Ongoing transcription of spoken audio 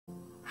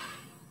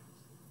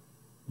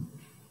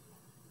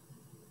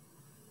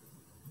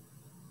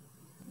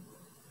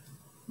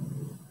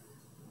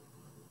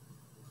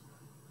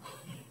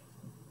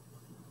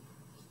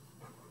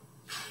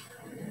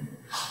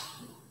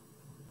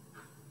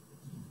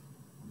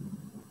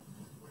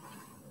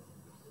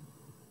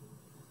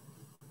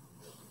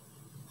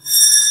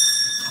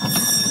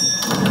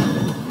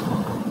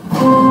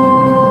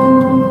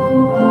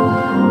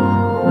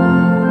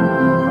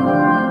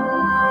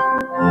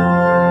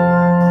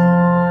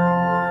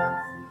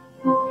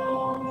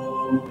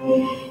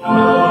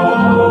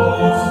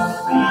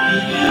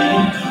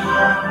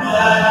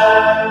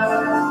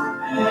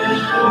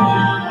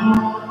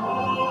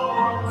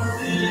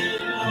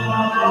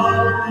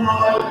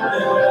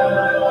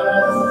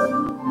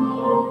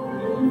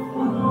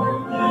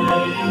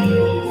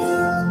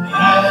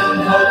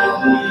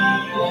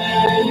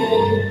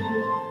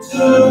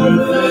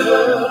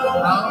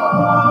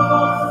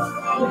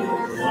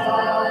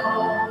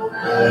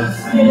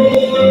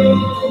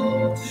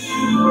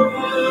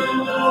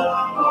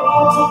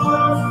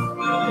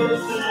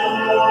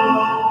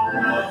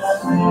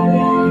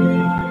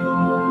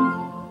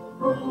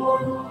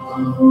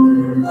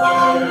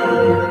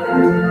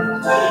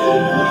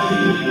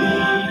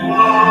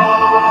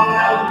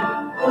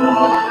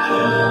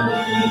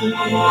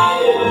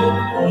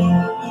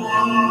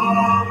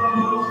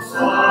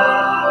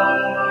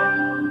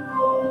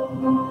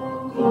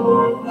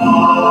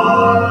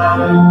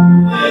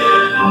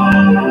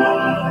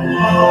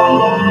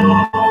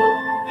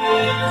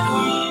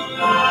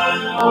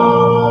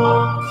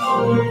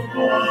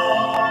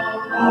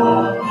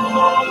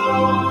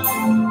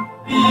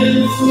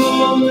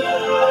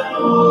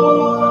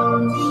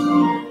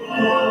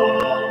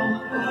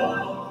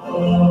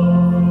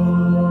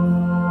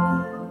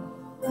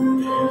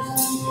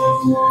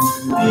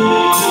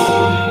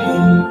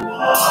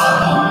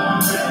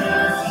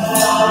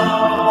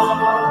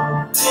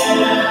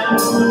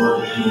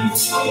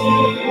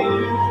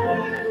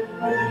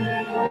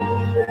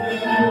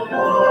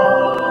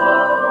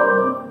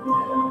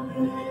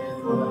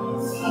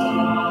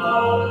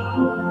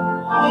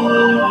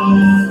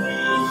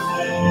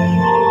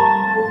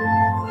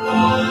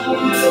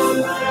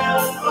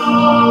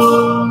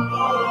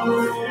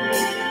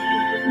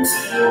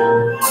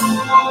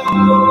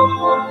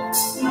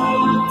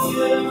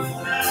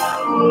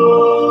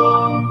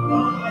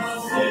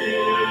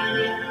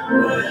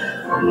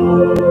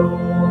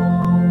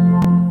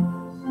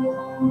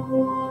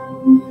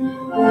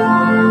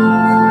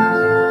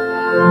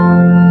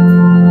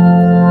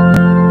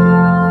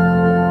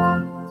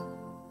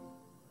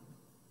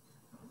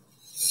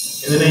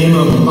In the name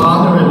of the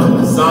Father, and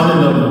of the Son,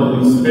 and of the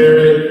Holy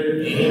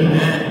Spirit,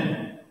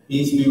 amen.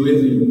 Peace be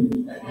with you.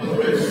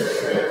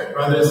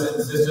 Brothers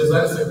and sisters,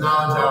 let us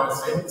acknowledge our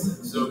sins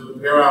and so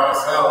prepare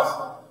ourselves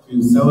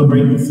to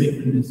celebrate the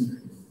sacred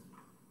mysteries.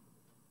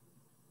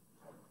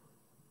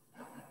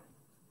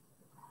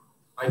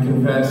 I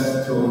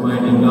confess to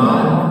Almighty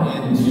God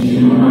and to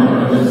you, my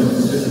brothers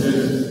and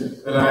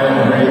sisters, that I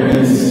have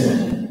greatly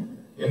sinned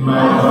in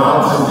my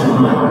thoughts and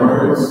in my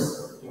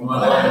words, in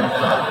what I have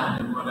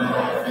done and what I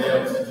have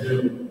failed to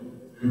do,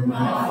 through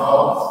my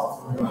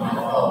fault,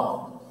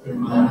 through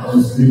my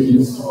most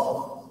grievous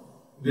fault.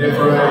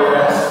 Therefore I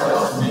ask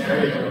Blessed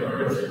Mary, the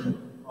Virgin,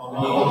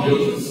 all the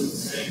angels and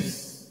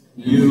saints,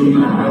 and you,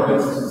 my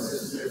brothers and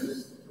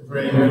sisters, to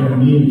pray for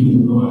me to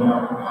the Lord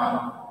our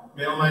God.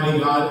 May Almighty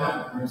God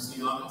have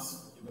mercy on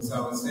us, forgive us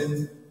our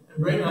sins, and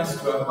bring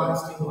us to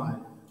everlasting life.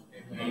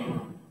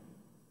 Amen.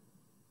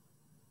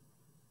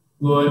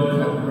 Lord,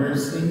 have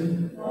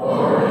mercy.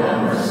 Lord,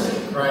 have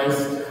mercy.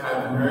 Christ,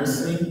 have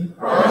mercy.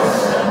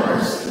 Christ, have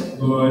mercy.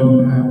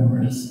 Lord, have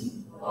mercy.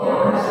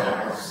 Lord,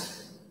 have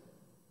mercy.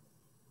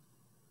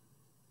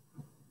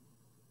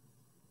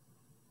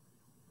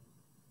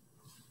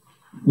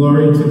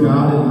 Glory to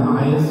God in the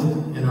highest,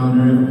 and on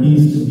earth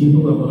peace to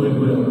people of good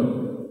will.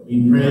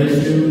 We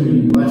praise you,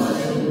 we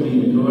bless you,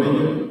 we adore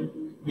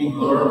you, we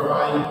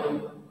glorify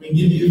you, we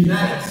give you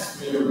thanks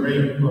for your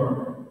great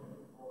glory.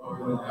 O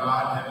Lord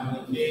God,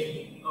 heavenly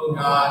King, O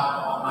God,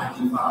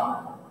 almighty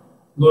Father,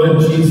 Lord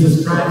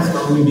Jesus Christ,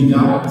 only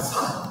begotten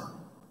Son,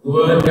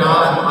 Lord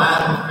God,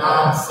 Lamb of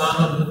God,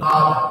 Son of the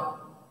Father,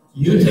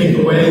 you take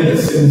away the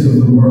sins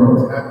of the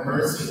world, have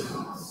mercy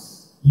on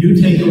us. You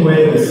take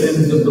away the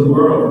sins of the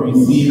world,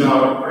 receive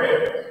our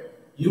prayer.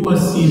 You are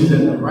seated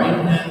at the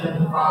right hand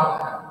of the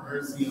Father, have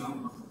mercy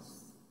on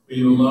us. For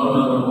you alone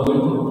are the Holy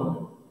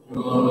Lord, you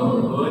alone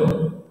are the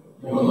Lord,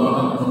 you alone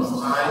are the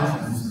Most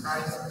High, Jesus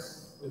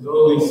Christ, with the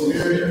Holy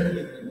Spirit,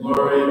 in the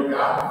glory of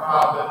God the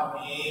Father.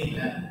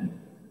 Amen.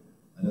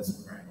 Let us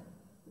pray.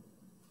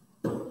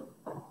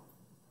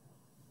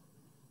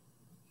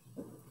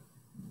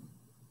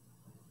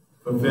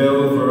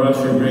 Fulfill for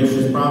us your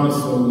gracious promise,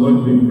 O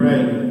Lord, we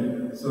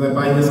pray, so that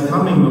by his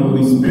coming the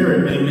Holy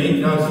Spirit may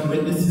make us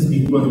witnesses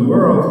before the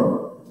world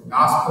of the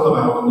gospel of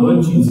our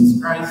Lord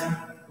Jesus Christ,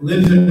 who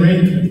lives and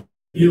reigns with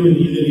you in the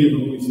unity of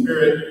the Holy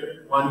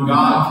Spirit, one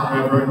God,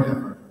 forever and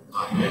ever.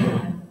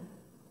 Amen.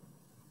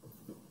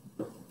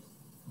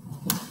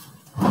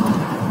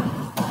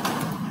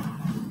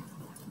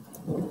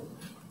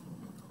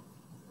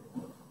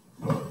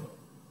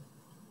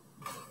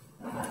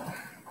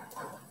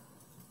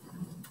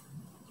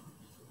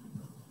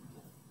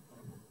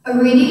 A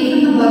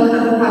reading from the book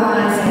of the prophet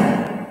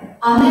Isaiah.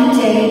 On that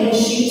day a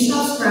shoot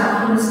shall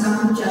sprout from the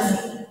stump of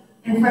Jesse,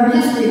 and from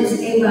his roots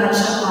a bud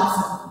shall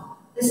blossom.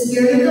 The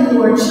Spirit of the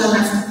Lord shall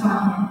rest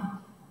upon him,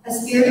 a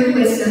spirit of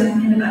wisdom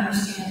and of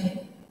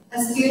understanding,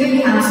 a spirit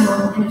of counsel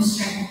and of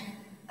strength,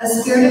 a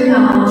spirit of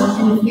knowledge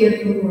and of fear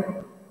of the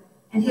Lord.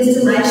 and his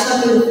delight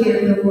shall be the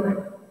fear of the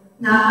Lord.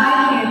 Not by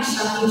hand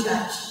shall he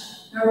judge,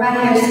 nor by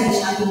hearsay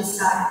shall he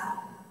decide,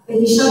 but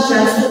he shall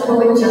judge the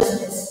poor with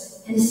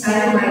justice, and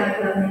decide aright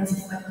for a man's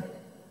afflicted.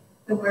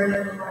 The word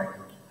of the Lord.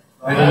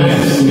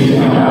 Thanks be to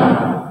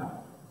God.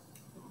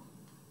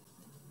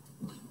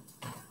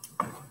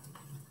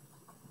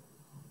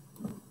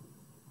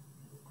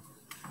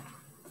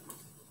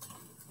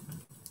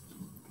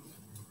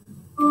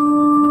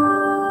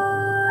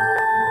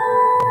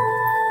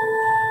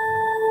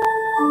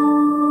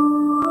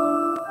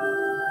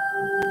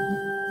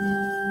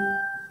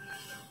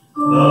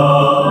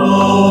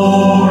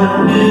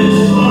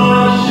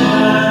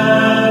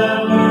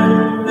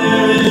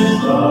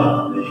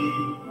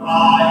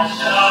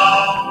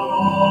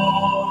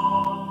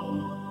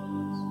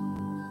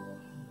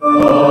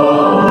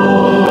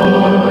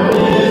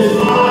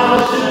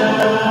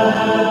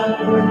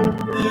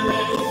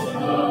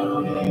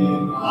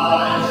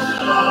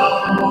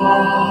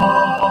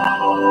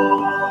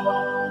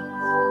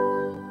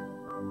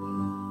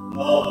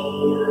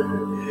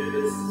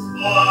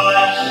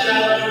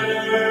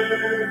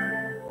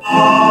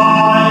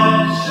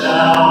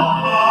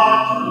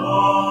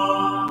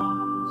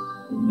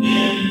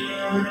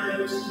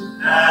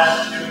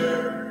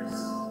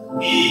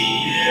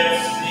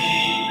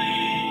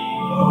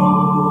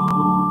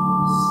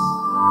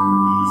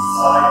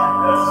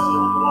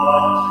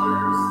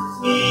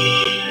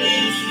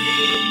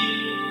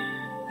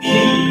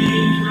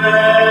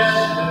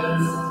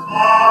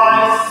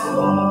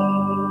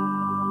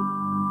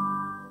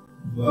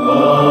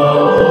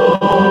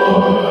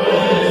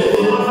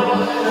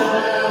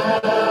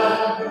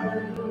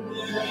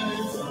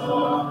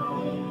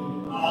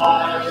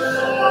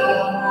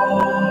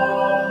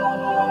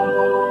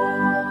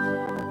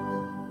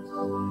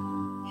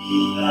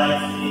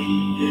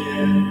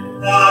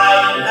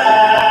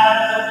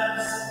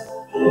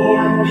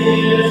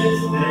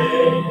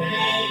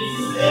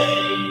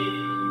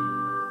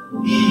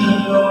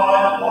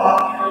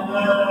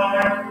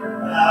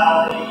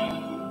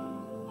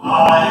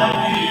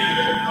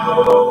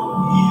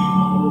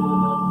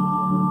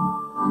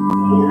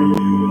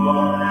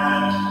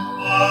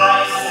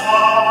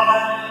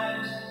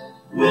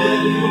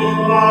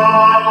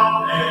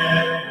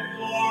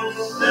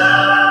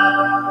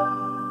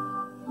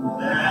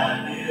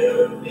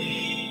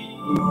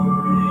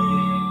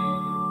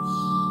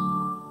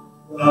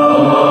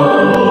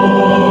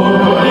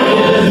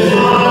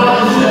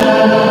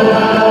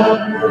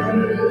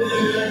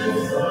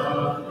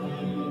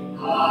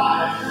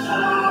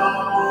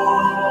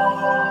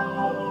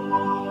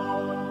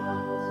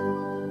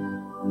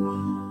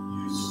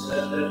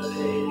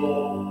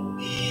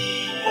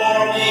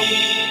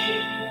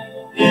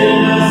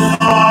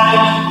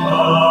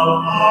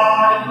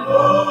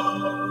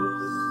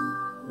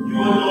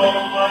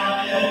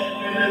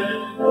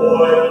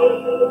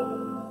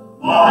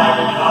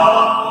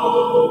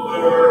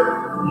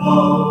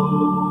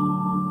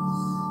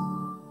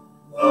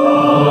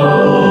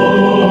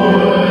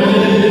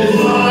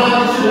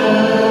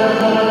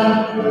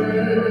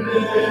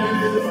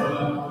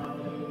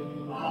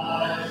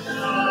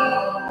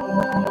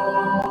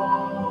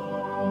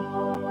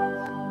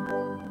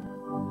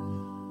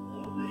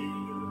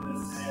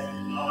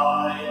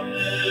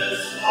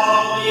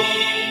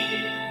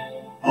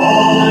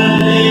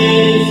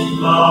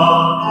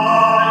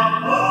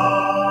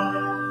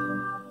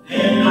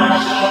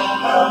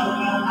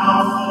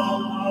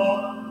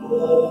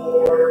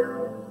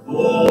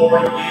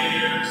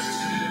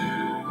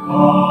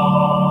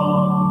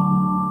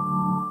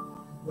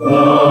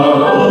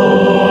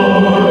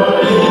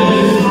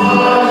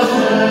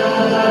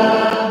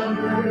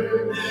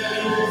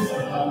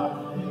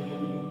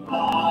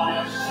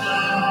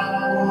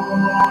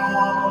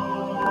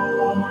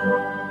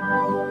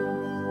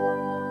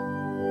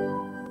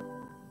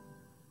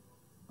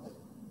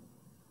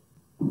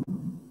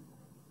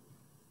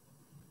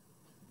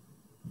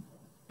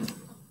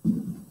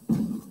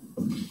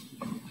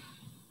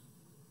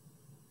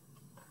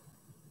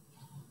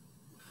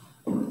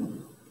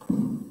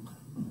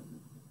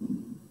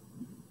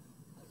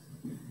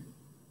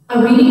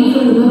 A reading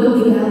from the book of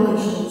the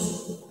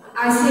Galatians.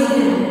 I say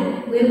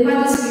then, live by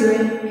the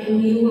Spirit,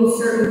 and you will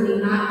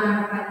certainly not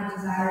gratify the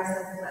desires of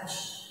the flesh.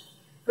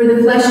 For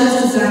the flesh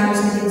has desires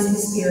against the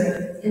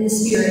Spirit, and the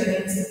Spirit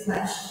against the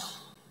flesh.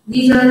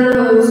 These are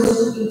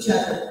opposed to each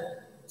other,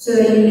 so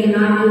that you may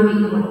not do what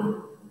you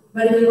want.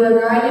 But if you are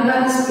guided by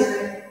the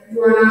Spirit,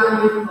 you are not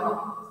under the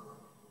law.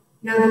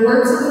 Now the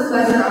works of the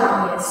flesh are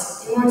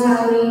obvious: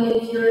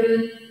 immorality,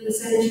 impurity,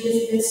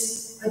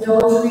 licentiousness,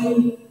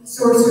 adultery,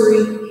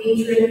 sorcery,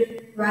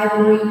 hatred,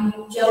 rivalry,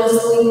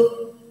 jealousy,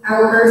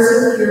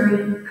 outbursts of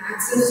fury,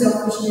 acts of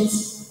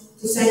selfishness,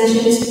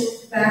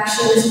 dissensions,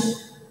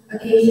 factions,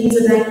 occasions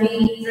of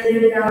envy,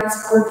 drinking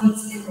bouts,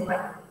 orgies, and the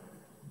like.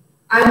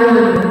 I warn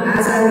you,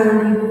 as I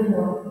warned you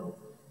before,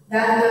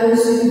 that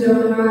those who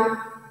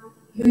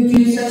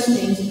do such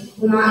things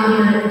will not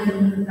inherit the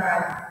kingdom of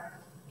God.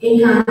 In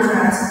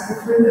contrast, the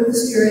fruit of the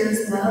Spirit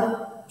is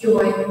love,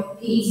 joy,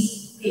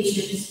 peace,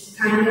 patience,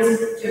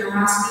 kindness,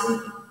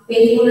 generosity,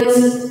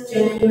 faithfulness,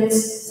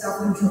 gentleness,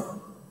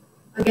 self-control.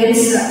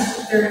 Against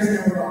such there is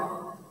no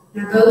law.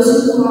 Now those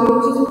who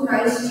belong to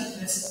Christ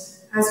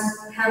Jesus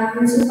have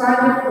crucified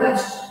the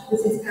flesh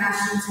with its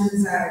passions and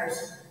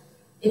desires.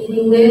 If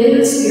we live in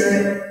the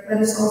Spirit, let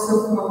us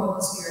also follow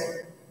the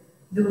Spirit.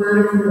 The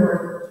word of the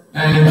Lord.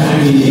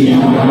 Thanks be to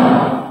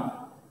God.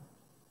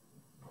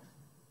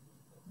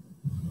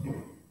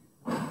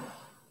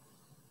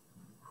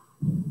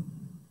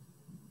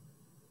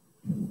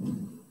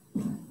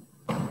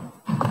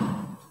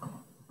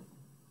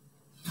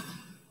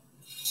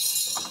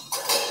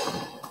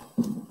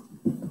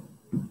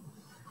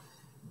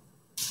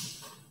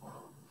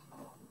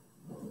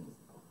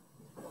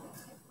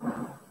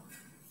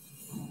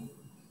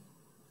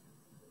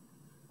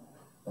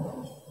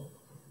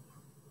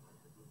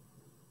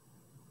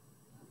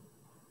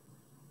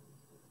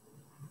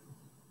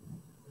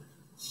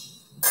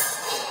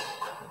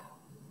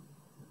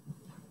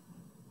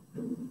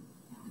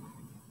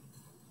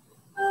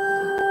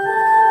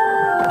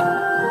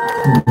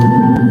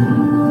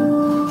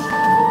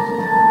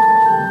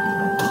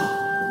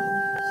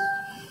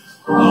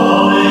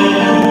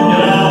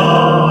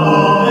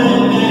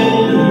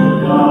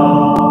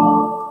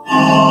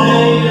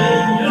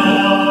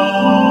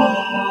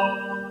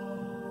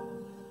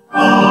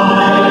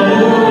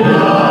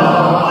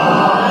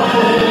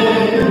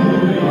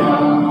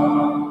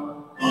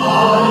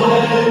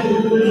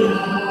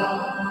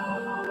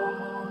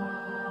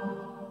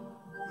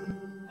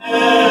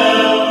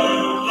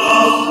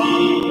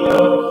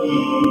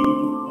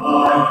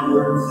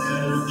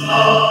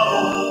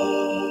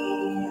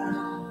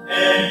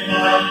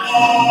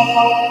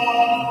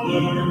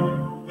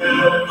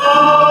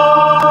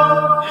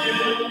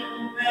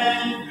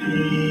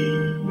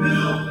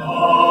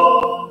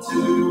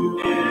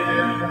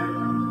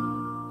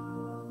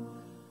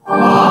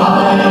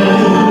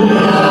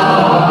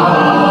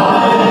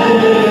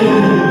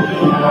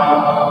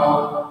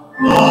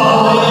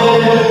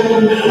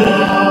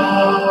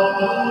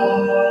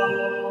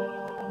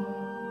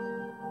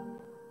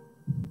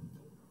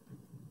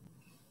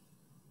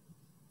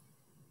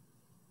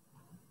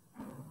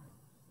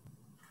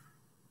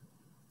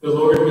 The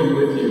Lord be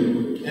with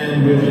you,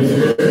 and with your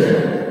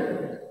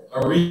spirit.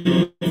 A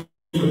reading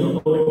from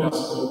the Holy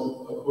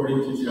Gospel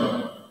according to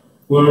John.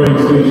 Glory to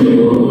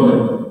you, O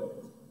Lord.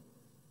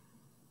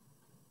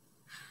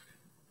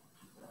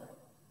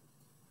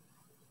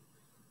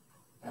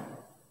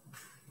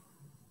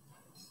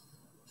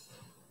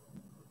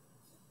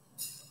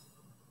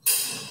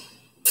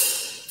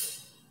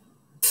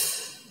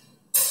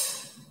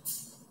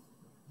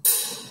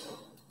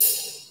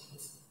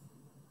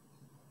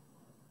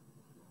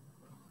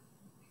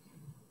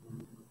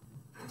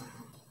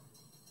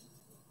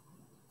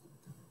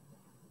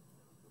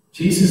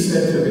 Jesus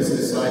said to his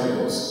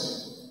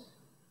disciples,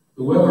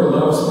 "Whoever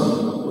loves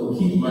me will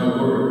keep my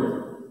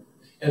word,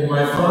 and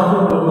my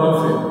Father will love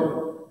him,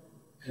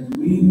 and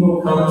we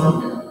will come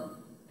to him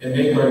and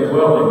make our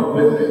dwelling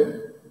with him.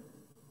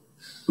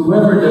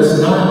 Whoever does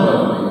not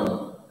love me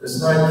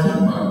does not keep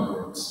my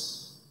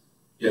words.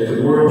 Yet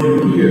the word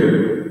you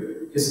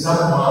hear is not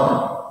mine,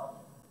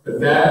 but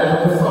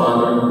that of the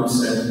Father who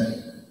sent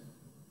me.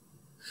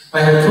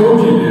 I have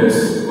told you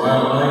this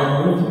while I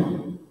am with you.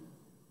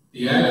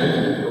 The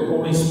Acolyte, the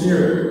Holy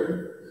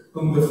Spirit,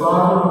 whom the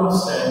Father will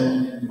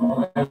send in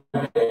my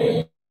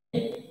name,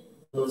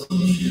 will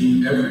teach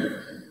you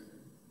everything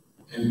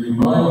and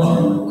remind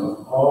you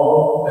of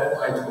all that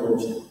I told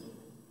you."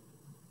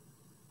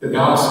 The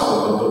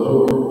Gospel of the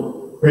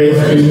Lord. Praise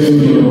to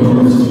you,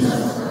 Lord Jesus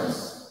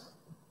Christ.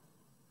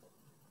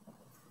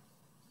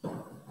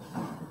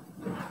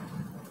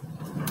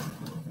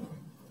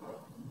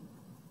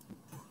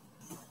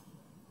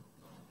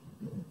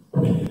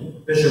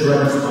 Bishop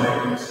Brennan, it's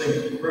my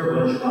distinct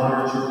privilege and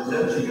honor to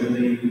present to you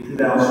the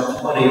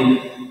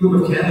 2020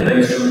 group of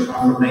candidates for the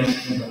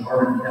confirmation of the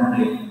Hardin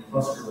County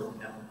Cluster of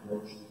Catholic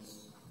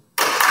Churches.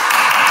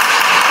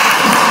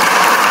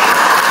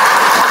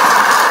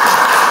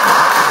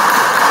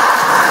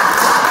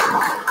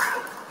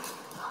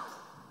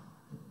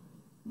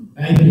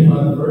 Thank you,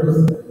 Father,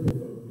 first, for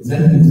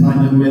presenting these fine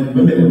young men and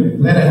women. I'm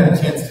glad I had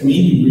a chance to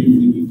meet you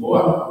briefly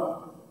before.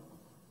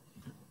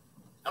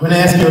 I'm going to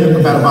ask you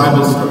about a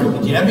Bible story.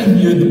 Did you ever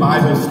hear the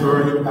Bible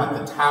story about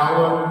the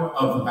Tower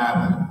of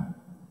Babel?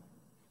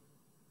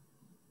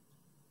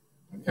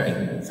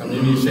 Okay, some of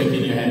you are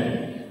shaking your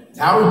head. The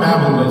Tower of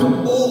Babel goes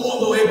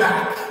all the way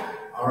back,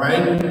 all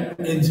right,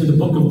 into the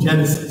book of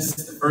Genesis,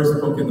 the first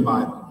book in the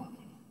Bible.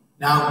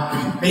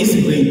 Now,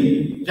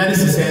 basically,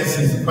 Genesis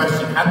answers the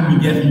question, how did we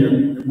get here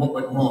and what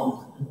went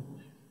wrong?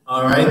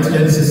 All right,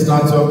 Genesis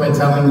starts off by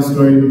telling the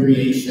story of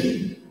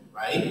creation,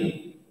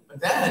 right? But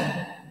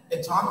then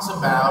it talks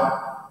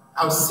about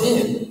how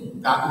sin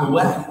got in the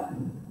way.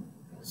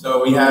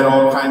 So we had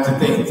all kinds of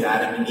things,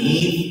 Adam and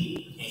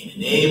Eve, Cain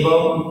and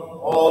Abel,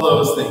 all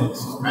those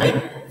things, right?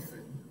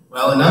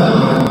 Well, another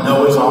one,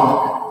 Noah's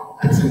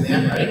Ark, that's in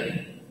there,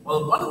 right?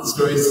 Well, one of the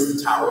stories is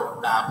the Tower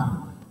of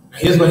Babel. Now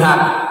here's what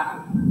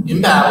happened. In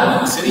Babel,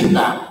 in the city of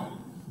Babel,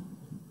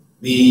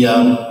 the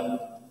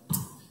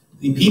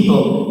the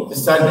people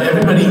decided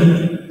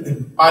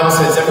the Bible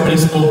says everybody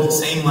spoke the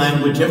same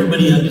language,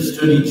 everybody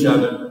understood each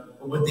other.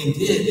 But what they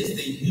did is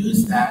they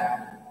used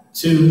that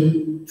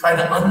to try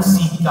to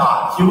unseat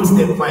God. Here was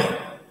their plan.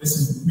 This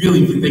is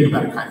really, if you think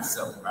about it, kind of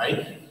silly,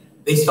 right?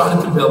 They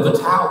started to build a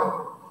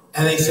tower.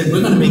 And they said,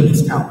 we're going to make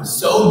this tower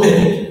so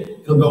big,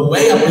 it'll go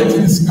way up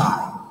into the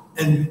sky,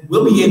 and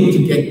we'll be able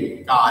to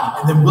get God,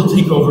 and then we'll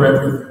take over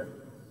everything.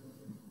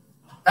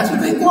 That's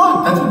what they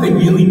thought. That's what they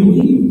really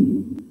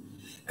believed.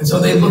 And so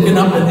they're looking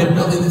up and they're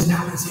building this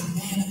tower and saying,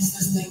 man, is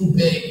this thing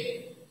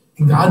big?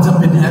 And God's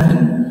up in heaven,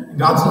 and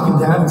God's looking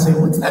down and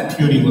saying, what's that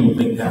puny little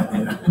thing down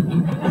there?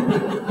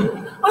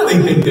 What do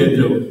they think they're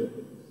doing?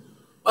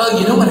 Well,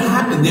 you know what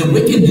happened? Their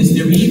wickedness,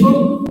 their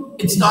evil,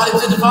 it started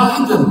to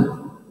divide them.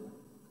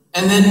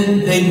 And then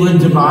they were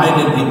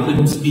divided. They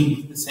couldn't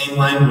speak the same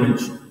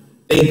language.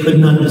 They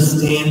couldn't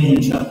understand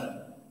each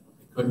other.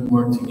 They couldn't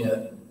work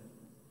together.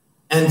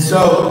 And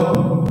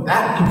so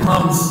that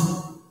becomes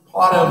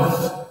part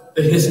of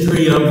the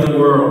history of the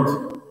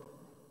world.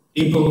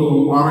 People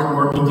who aren't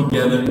working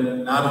together,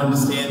 not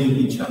understanding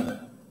each other,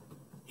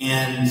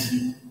 and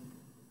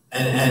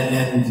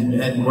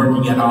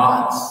working at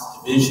odds,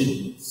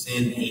 division,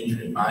 sin,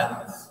 hatred,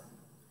 violence.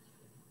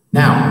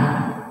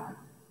 Now,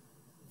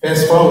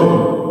 fast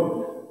forward.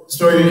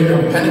 Story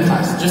of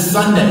Pentecost. Just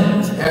Sunday,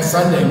 past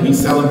Sunday, we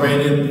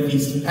celebrated the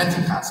Feast of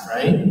Pentecost,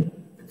 right?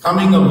 The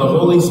coming of the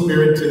Holy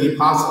Spirit to the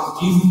apostles.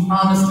 Jesus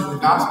promised in the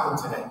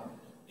gospel today,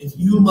 if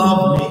you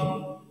love me,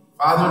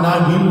 Father and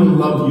I, we will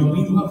love you.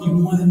 We love you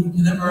more than you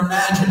can ever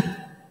imagine.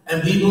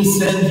 And we will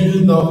send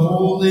you the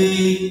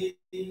Holy,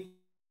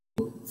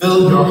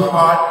 fill your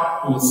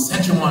heart, who will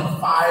set you on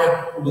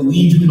fire, who will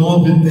lead you in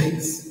all good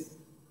things.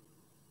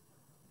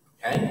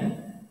 Okay?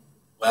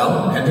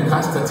 Well,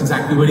 Pentecost, that's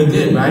exactly what he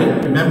did,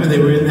 right? Remember, they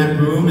were in that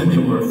room, and they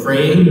were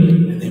afraid,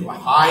 and they were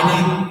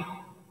hiding,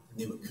 and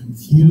they were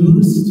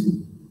confused,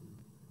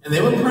 and they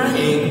were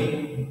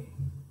praying,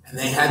 and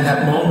they had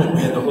that moment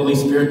where the Holy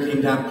Spirit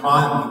came down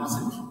upon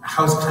them. The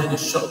house kind of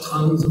shook,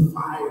 tongues of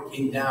fire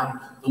came down,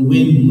 the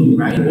wind blew,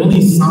 right? All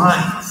these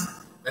signs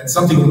that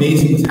something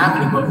amazing was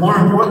happening, but more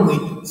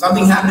importantly,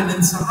 something happened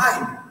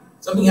inside.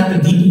 Something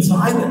happened deep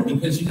inside them,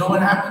 because you know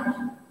what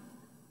happened?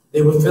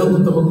 They were filled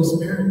with the Holy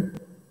Spirit.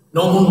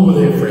 No longer were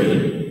they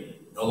afraid.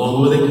 No longer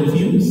were they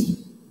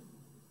confused.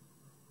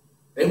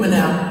 They went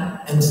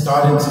out and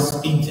started to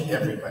speak to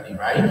everybody,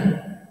 right?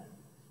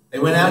 They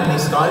went out and they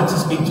started to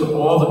speak to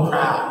all the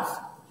crowds.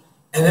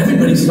 And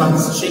everybody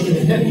started shaking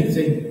their head and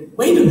saying,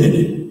 wait a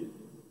minute.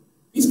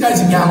 These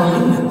guys are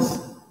Galileans.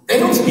 They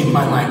don't speak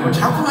my language.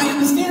 How can I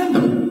understand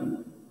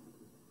them?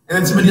 And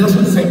then somebody else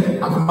would say,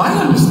 how come I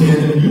understand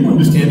them and you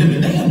understand them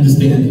and they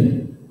understand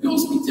them? We all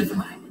speak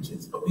different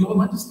languages, but we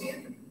all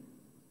understand them.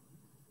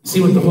 You see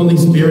what the Holy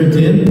Spirit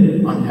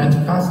did on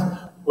Pentecost?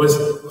 Was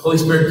the Holy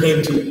Spirit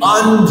came to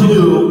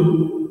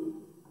undo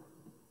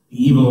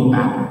the evil of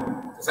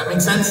Babylon. Does that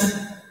make sense?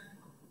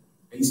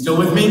 Are you still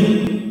with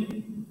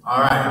me? All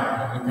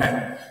right.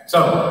 Okay.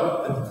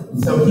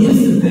 So here's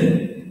the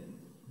thing.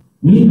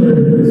 We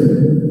heard this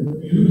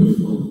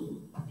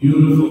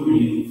beautiful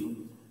reading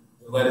from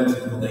the letter to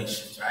the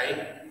Galatians, right?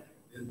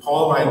 And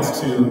Paul writes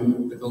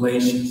to the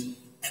Galatians,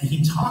 and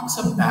he talks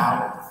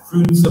about the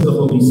fruits of the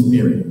Holy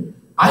Spirit.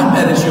 I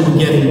bet as you were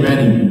getting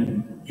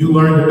ready, you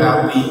learned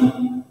about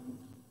the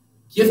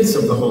gifts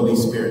of the Holy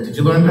Spirit. Did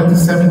you learn about the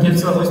 7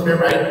 gifts of the Holy Spirit,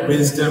 right?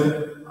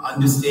 Wisdom,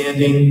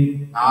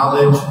 understanding,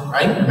 knowledge,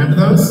 right? Remember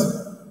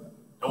those?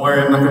 Don't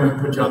worry, I'm not going to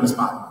put you on the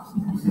spot.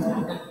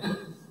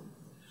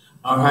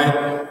 All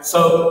right?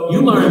 So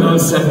you learn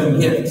those 7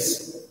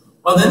 gifts.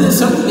 Well, then there's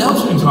something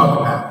else we talk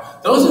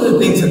about. Those are the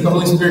things that the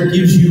Holy Spirit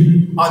gives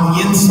you on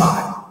the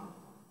inside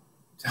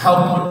to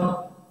help you.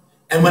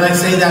 And when I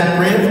say that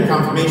prayer for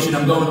confirmation,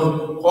 I'm going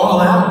to call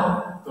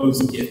out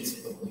those gifts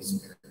of the Holy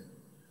Spirit.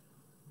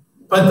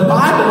 But the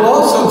Bible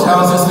also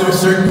tells us there are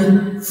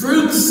certain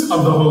fruits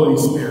of the Holy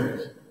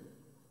Spirit.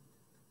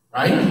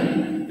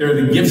 Right? There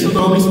are the gifts of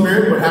the Holy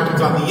Spirit, what happens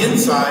on the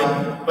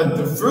inside, but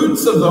the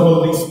fruits of the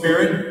Holy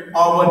Spirit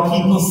are what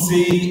people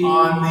see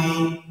on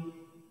the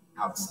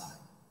outside.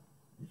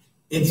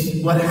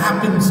 It's what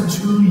happens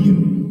to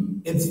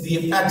you. It's the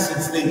effects,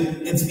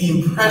 it's the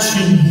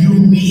impression you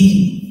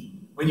leave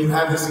when you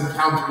have this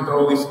encounter with the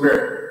Holy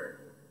Spirit.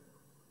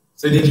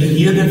 So did you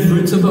hear the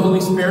fruits of the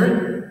Holy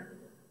Spirit?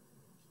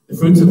 The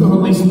fruits of the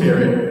Holy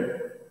Spirit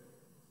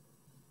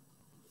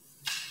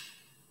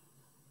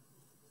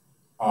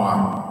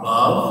are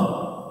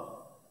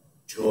love,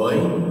 joy,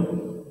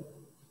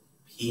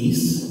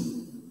 peace,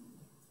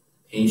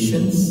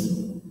 patience,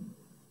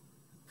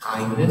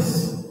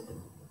 kindness,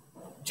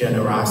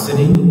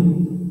 generosity,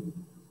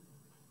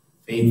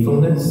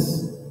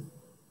 faithfulness,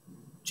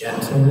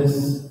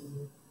 gentleness,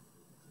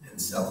 and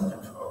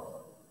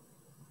self-control.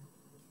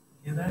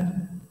 Hear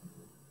that?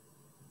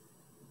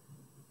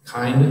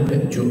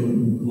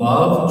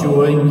 Love,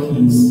 joy,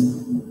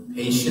 peace,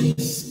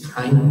 patience,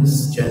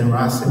 kindness,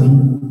 generosity,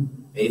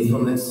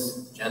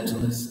 faithfulness,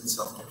 gentleness, and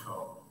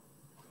self-control.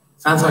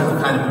 Sounds like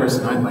the kind of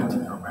person I'd like to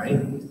know,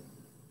 right?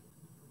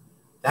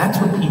 That's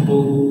what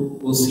people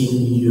will see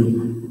in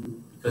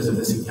you because of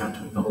this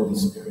encounter with the Holy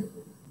Spirit.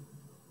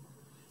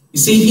 You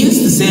see, here's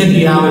the sad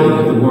reality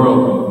of the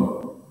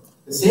world.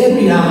 The sad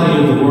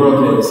reality of the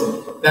world is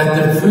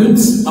that the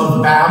fruits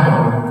of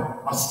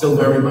Babel are still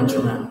very much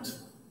around.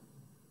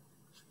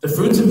 The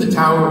fruits of the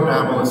Tower of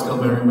Babel are still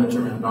very much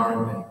around,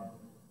 aren't they?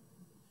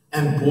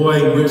 And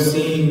boy, we're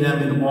seeing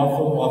them in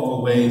awful,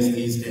 awful ways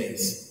these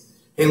days.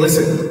 Hey,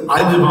 listen,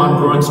 I live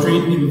on Broad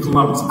Street in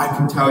Columbus. I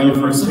can tell you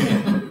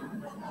firsthand.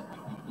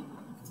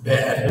 It's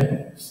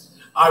bad.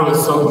 I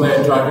was so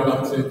glad driving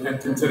up to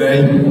Kenton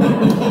today.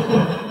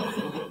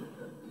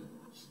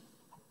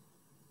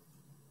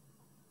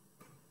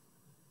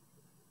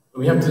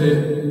 We have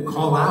to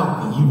call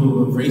out the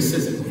evil of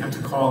racism. We have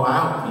to call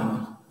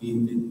out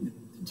the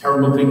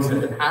terrible things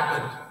that have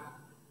happened.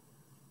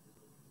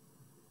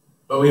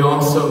 But we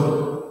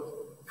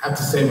also have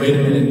to say, wait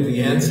a minute,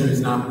 the answer is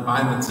not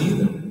violence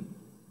either.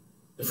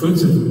 The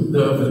fruits of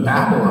the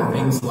Babel are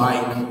things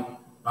like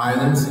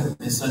violence and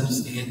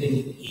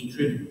misunderstanding and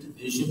hatred and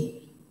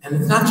division. And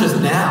it's not just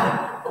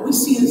now, but we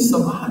see this a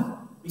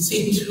lot. We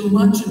see it too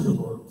much in the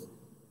world.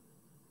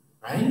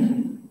 Right?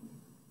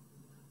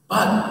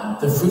 But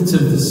the fruits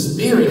of the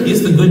Spirit,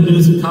 here's the good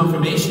news of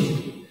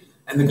confirmation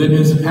and the good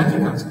news of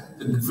Pentecost.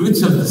 The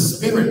fruits of the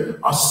Spirit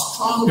are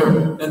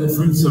stronger than the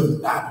fruits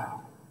of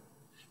Babel.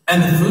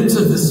 And the fruits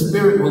of the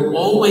Spirit will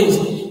always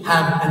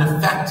have an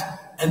effect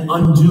and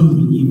undo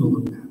the evil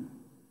of Babel.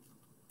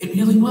 It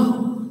really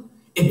will.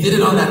 It did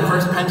it on that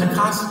first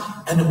Pentecost,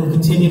 and it will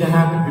continue to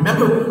happen.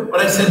 Remember what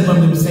I said when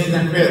we were saying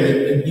that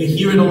prayer? You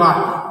hear it a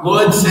lot.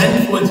 Lord,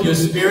 send forth your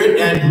Spirit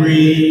and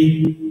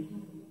renew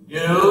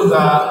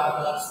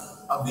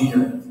of the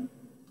earth.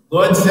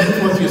 Lord, send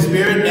forth your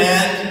Spirit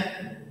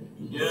and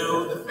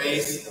renew the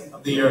face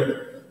of the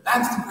earth.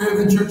 That's the prayer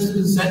of the church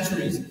through the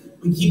centuries.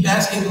 We keep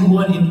asking the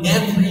Lord in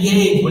every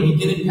age, what he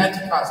did in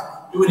Pentecost,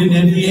 do it in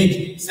every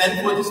age. Send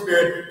forth the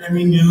Spirit and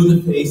renew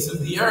the face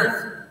of the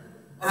earth.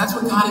 And that's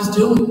what God is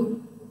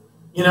doing.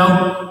 You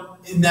know,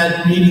 in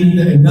that reading,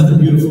 another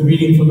beautiful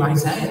reading from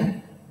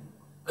Isaiah,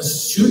 a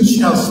shoot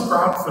shall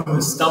sprout from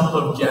the stump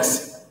of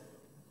Jesse.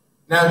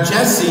 Now,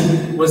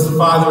 Jesse was the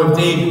father of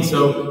David,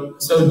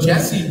 so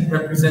Jesse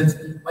represents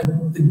like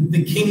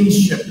the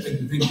kingship,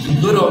 the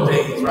good old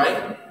days,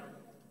 right?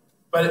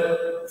 But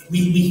we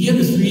hear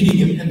this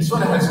reading and it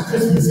sort of has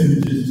Christmas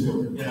images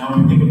to it, you know,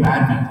 and think of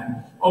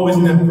Advent. Oh,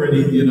 isn't that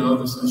pretty, you know,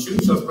 the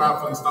shoot shall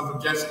sprout from the stump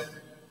of Jesse.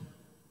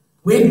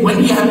 When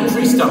do you have a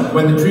tree stump?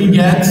 When the tree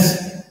gets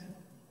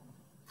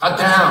cut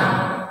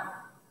down.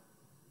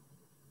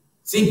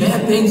 See,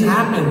 bad things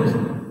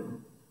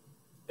happened.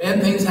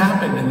 Bad things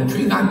happened, and the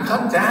tree got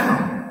cut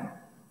down.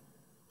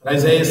 But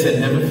Isaiah said,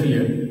 never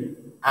fear.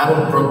 Out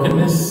of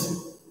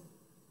brokenness,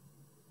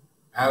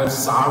 out of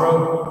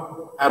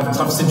sorrow, out of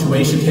tough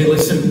situations. Hey,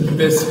 listen to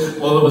this.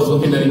 All of us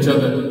looking at each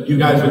other. You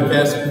guys with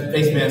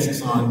face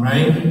masks on,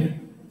 right?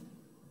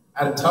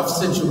 Out of tough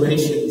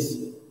situations,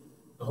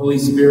 the Holy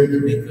Spirit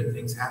can make good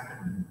things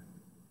happen.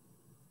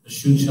 The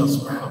shoot shall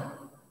sprout,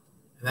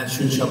 and that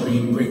shoot shall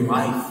bring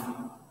life.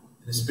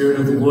 And the Spirit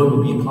of the Lord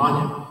will be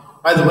upon him.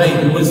 By the way,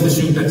 who is the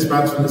shoot that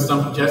sprouts from the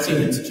stump of Jesse?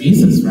 It's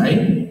Jesus,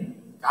 right?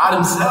 God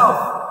himself.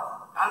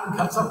 God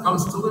himself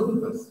comes to live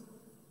with us.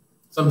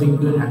 Something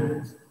good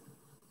happens.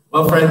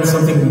 Well, friends,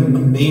 something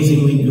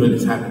amazingly good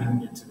is happening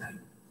here tonight.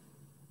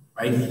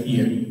 Right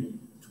here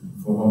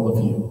for all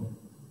of you.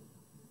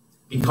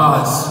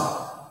 Because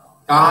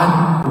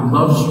God, who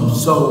loves you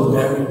so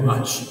very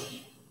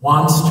much,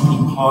 wants to be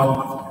part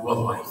of your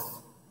life.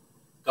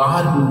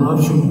 God, who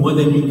loves you more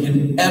than you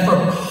can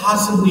ever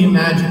possibly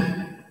imagine,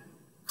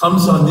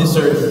 comes on this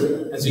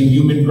earth as a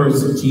human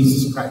person,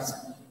 Jesus Christ.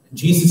 And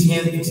Jesus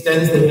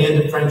extends the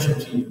hand of friendship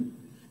to you.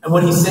 And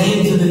what he's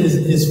saying to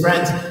his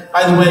friends,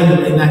 by the way,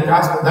 in that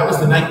gospel, that was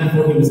the night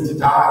before he was to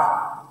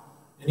die.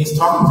 And he's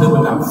talking to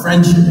them about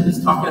friendship, and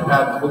he's talking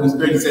about the Holy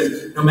Spirit. He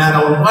says, no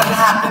matter what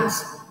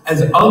happens,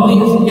 as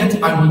ugly as it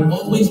gets, I will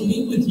always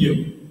be with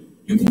you.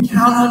 You can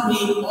count on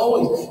me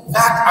always. In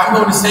fact, I'm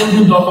going to send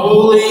you the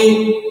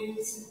Holy,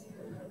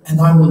 and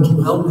I will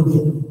dwell with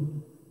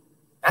you.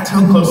 That's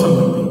how close I'm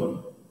going to be.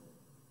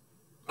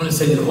 I'm going to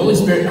say to the Holy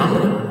Spirit, I'm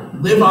going to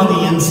live on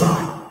the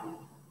inside.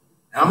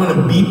 And I'm going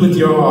to beat with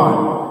your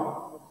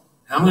heart.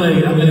 And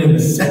I'm going to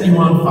set you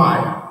on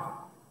fire.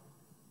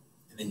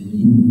 And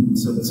then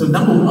so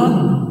number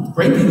one, the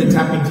great thing that's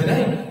happening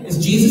today is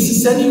Jesus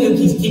is sending you,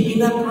 he's keeping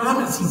that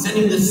promise. He's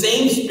sending the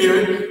same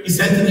Spirit he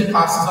sent to the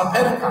apostles on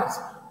Pentecost.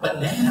 But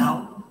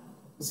now,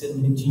 he's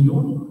sending it to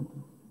your heart.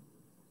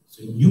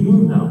 So you will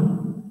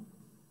know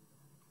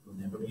you'll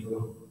never be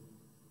alone.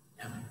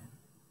 Never.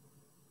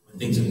 When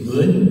things are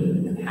good,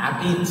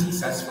 happy and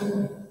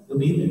successful, he'll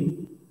be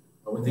there.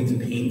 But when things are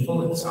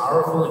painful and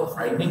sorrowful and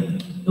frightening,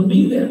 he'll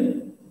be there.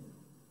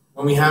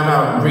 When we have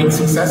our great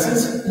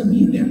successes, he'll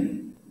be there.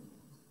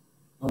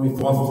 When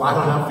we fall flat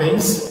on our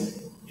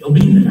face, he'll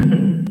be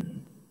there.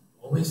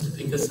 Always to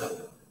pick us up,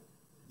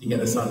 to get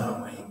us on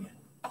our way again.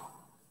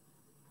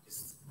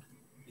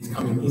 He's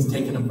coming, he's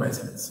taking up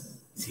residence.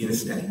 He's here to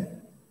stay.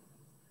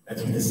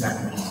 That's what the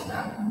sacrament is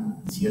about.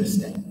 It's here to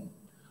stay.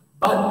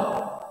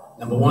 But,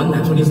 number one,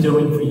 that's what he's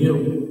doing for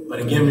you. But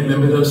again,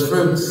 remember those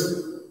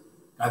fruits.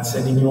 God's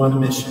sending you on a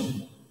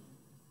mission.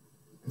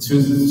 And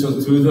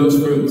so through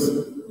those fruits,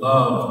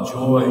 love,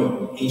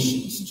 joy,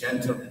 patience,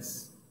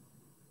 gentleness,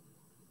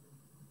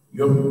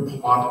 you're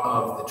part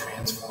of the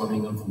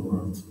transforming of the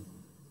world.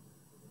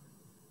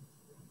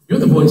 You're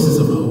the voices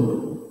of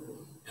hope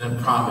and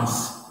of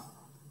promise.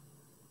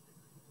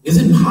 Is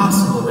it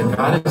possible that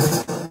God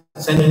is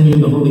sending you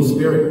the Holy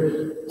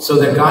Spirit so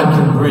that God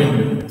can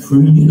bring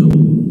through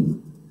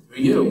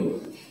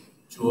you,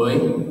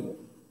 joy,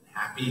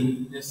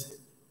 happiness,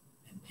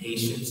 and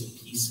patience and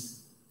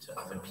peace to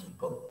other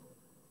people?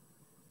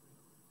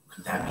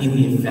 Could that be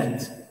the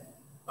effect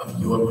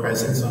of your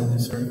presence on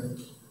this earth?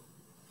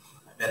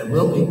 I bet it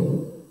will be.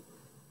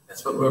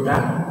 That's what we're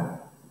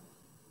about.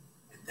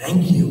 And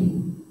thank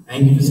you.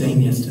 Thank you for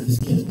saying yes to this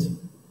gift.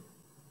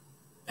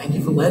 Thank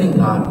you for letting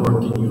God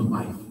work in your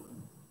life.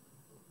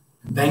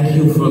 And thank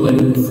you for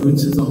letting the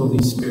fruits of the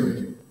Holy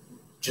Spirit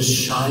just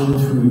shine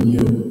through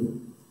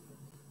you,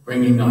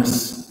 bringing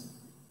us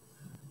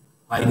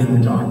light in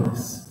the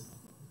darkness,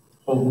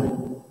 hope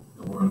in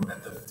the world,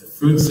 that the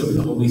fruits of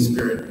the Holy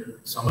Spirit are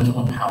so much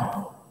more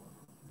powerful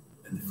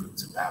than the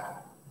fruits of Babel.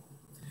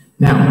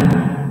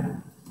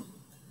 Now,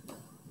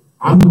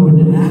 I'm going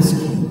to ask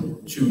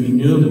you to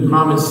renew the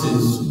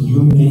promises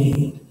you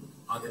made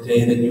on the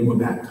day that you were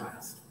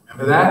baptized.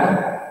 Remember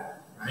that?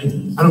 Right?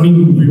 I don't mean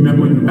you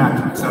remember when you were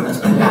baptized. I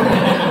don't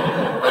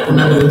that. But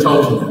remember they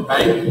told you that,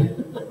 right?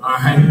 All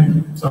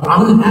right? So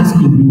I'm going to ask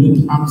you to renew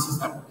the promises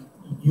that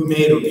you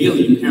made, or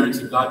really your parents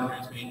and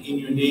godparents made in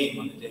your name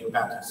on the day of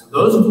baptism. So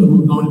those of you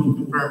who are going to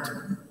be confirmed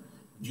tonight,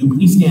 would you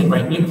please stand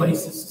right in your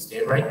places?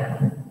 Stand right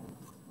now.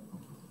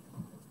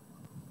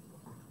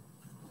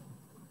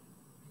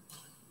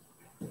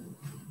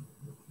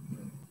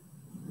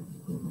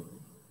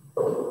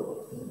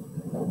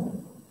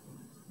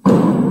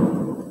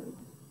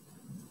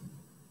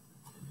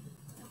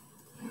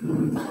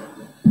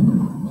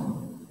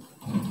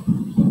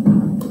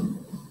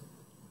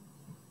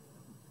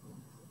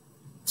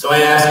 So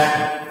I ask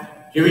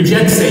you, do you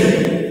reject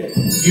Satan?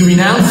 Do you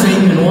renounce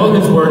Satan and all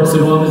his works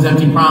and all his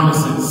empty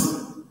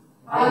promises?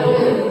 I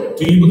do.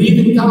 Do you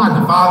believe in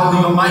God, the Father,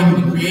 the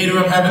Almighty, the Creator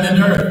of heaven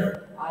and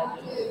earth? I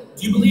do.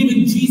 Do you believe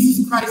in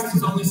Jesus Christ,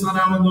 his only Son,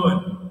 our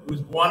Lord, who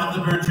was born of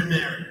the Virgin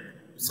Mary,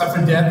 who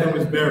suffered death and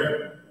was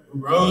buried, who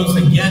rose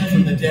again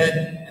from the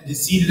dead and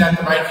is seated at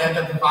the right hand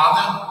of the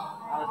Father?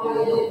 I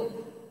do.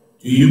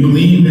 Do you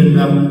believe in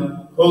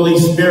the Holy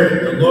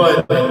Spirit, the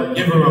Lord, the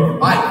giver of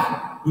life,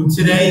 who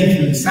today,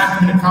 through the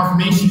sacrament of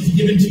confirmation, is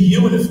given to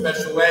you in a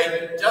special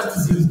way, just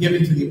as he was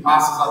given to the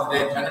apostles on the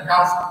day of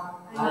Pentecost?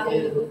 I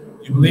do.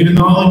 Do you believe in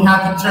the Holy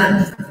Catholic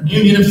Church, the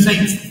communion of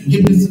saints, the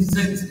forgiveness of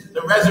sins,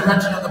 the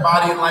resurrection of the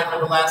body and life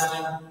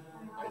everlasting?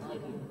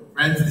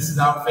 Friends, this is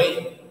our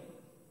faith.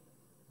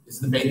 This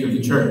is the faith of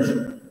the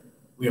church.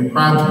 We are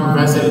proud to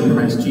profess it in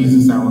Christ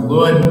Jesus our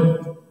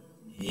Lord.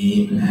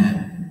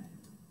 Amen.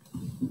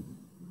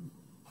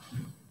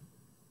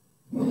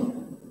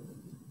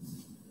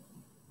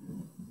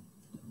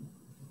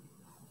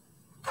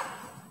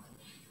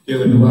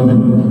 Dearly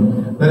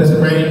beloved, let us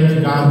pray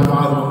to God the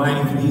Father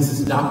Almighty for these his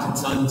adopted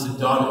sons and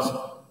daughters,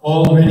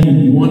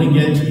 already born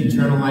again to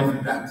eternal life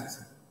in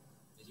baptism,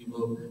 that he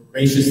will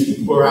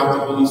graciously pour out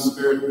the Holy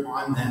Spirit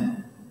upon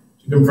them,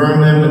 to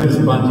confirm them with his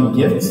abundant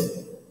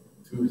gifts,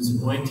 through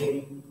his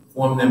anointing,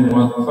 form them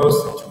more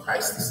closely to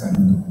Christ the Son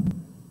of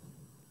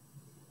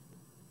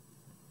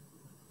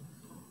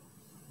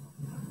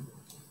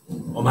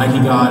God. Almighty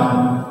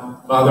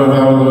God, Father of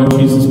our Lord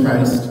Jesus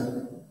Christ,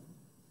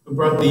 who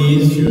brought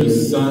these your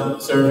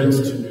servants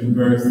to new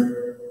birth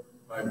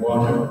by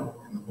water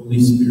and the Holy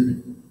Spirit,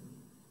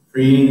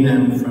 freeing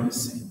them from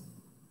sin.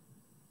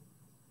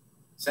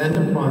 Send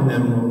upon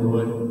them, O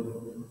Lord,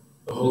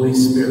 the Holy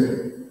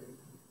Spirit,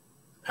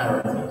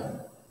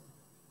 Paraclete.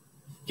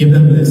 Give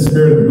them the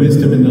spirit of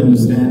wisdom and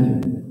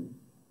understanding,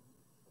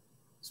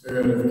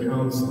 spirit of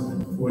counsel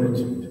and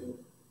fortitude,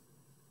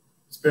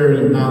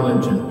 spirit of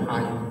knowledge and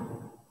piety.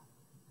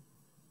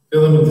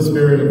 Fill them with the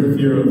spirit of the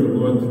fear of the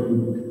Lord through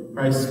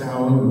Christ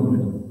our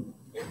Lord.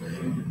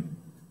 Amen.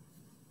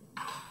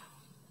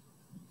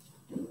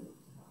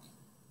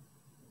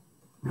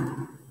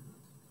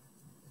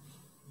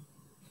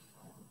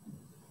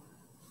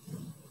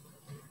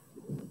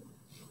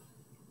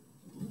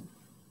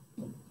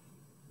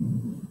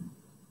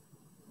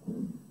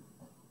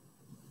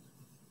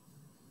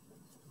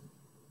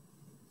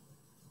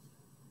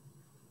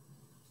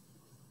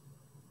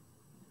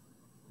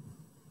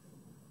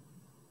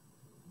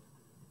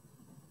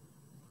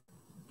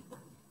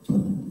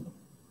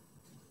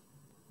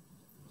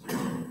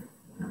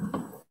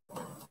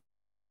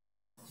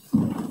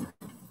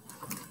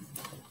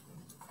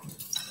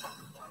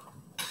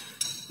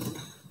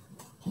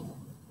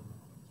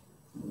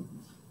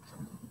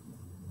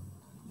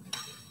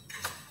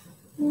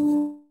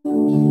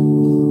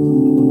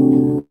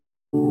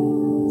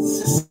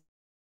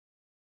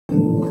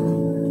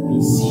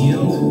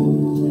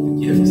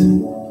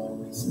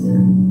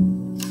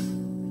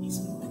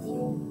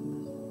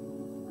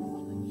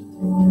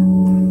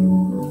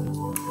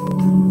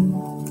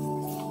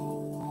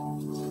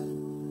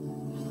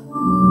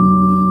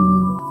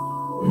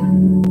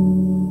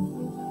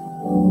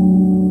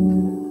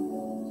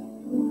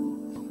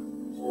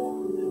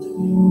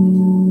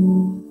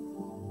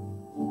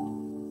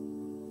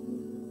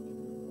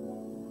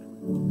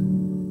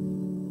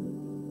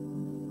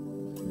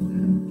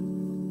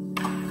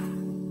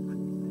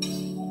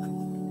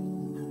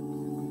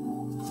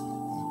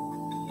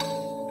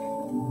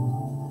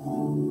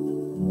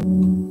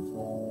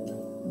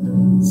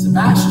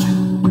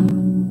 Sebastian,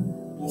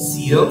 be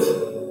sealed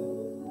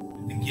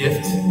with the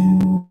gift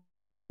of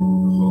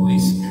the Holy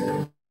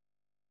Spirit.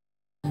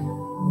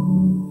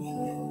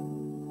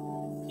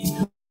 Peace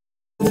be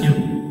with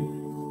you.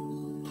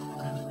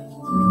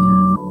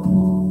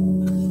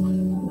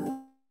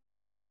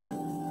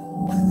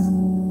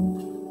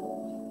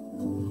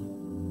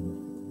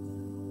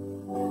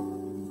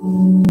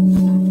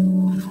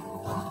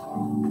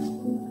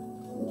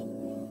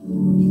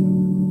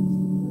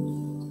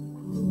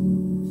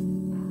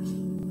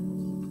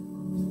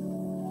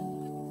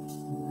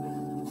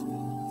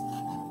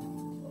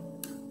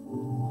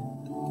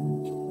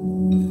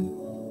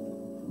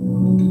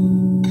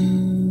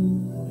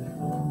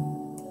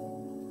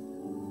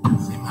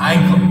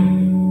 Michael,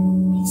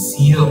 be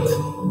sealed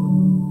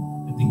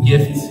with the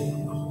gift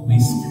of the Holy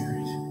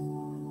Spirit.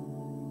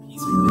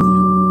 Peace be with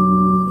you.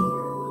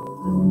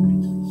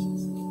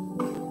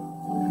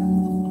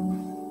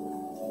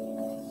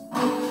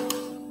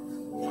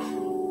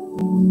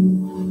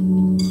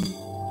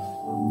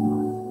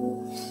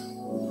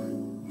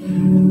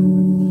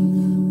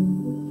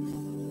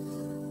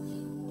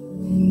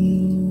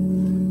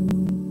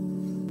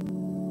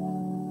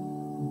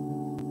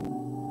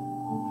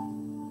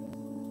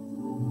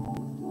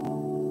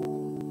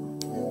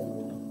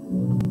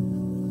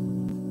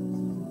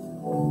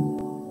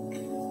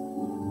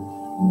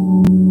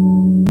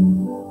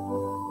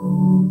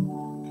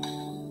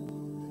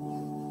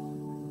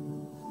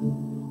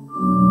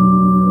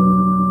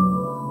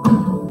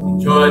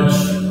 George,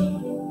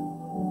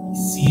 be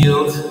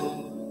sealed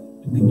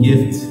with the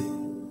gift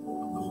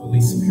of the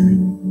Holy Spirit.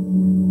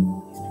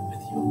 Peace be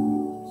with you.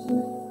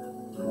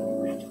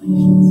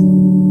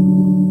 Congratulations.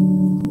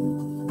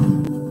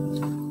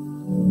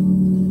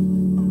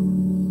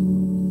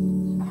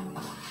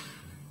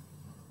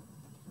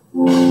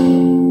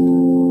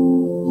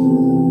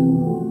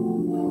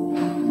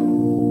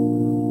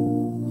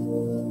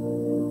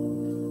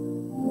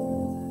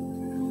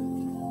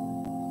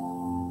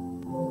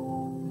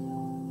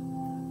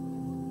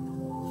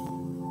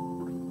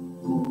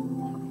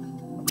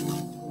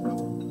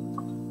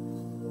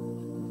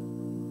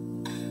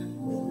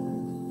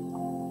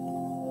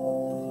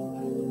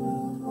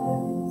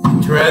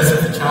 Teresa,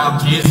 the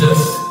child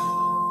Jesus,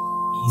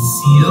 be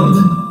sealed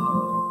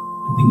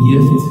with the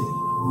gift of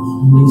the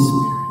Holy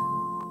Spirit.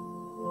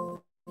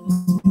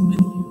 Peace be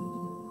with you.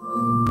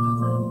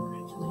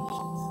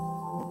 Congratulations.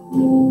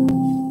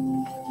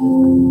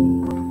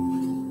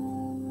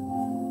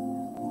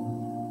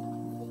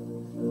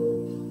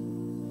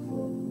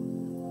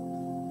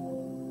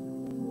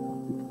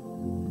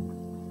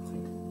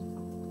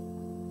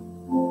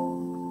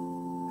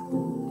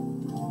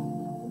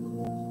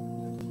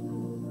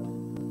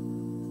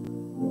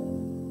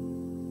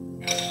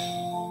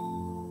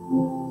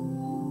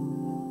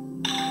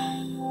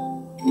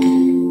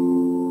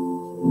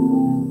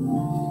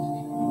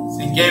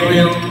 Saint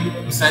Gabriel,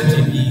 who sent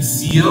to be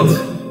sealed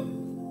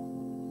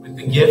with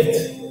the gift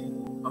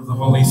of the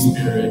Holy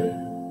Spirit.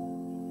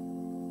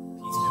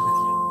 Peace be with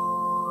you.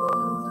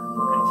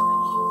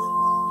 Congratulations.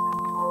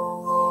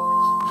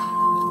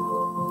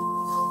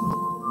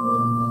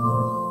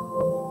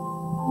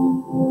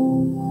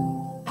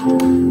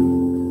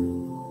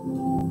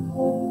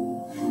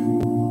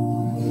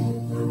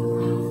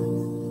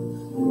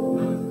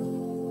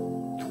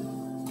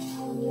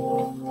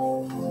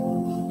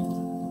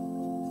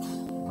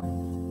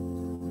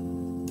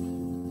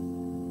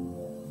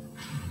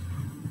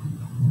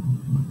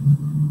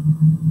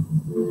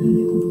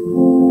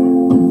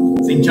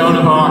 St. Joan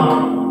of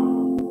Arc,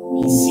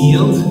 be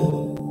sealed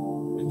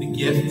with the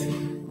gift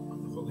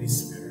of the Holy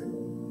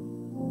Spirit.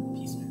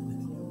 Peace be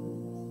with you.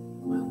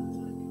 Well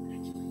done.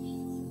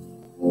 Congratulations.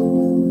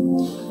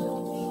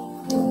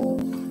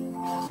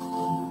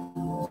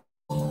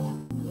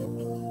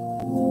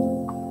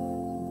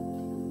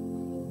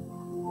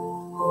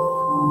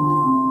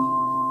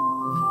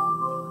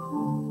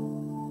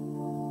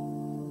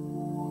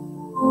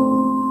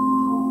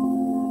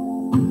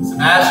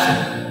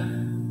 Sebastian,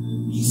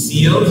 be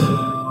sealed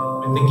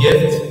with the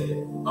gift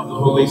of the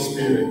Holy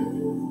Spirit.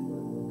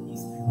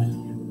 Peace be with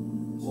you.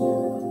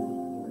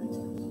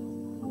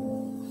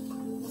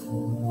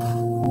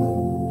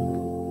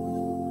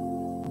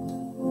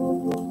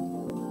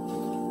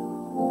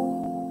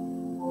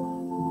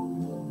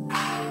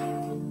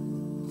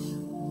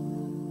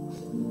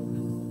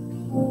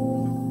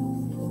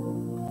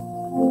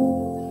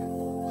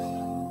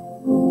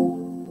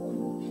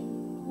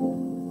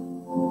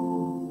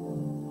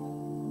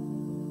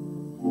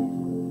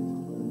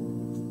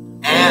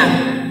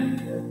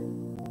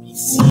 Be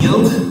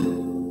sealed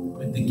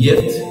with the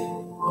gift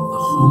of the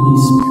Holy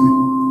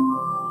Spirit.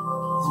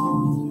 Peace be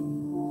with you.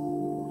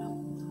 Well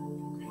done.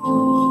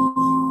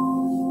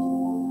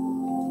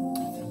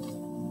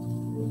 Congratulations.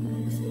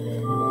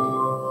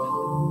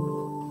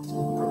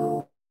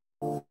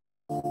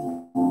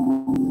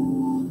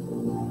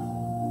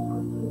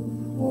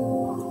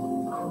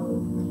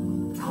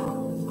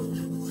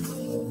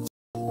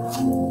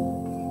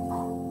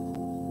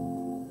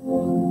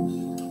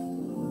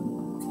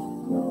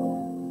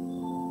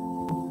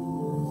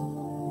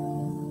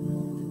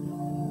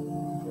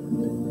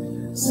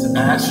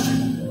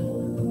 Sebastian,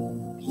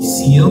 be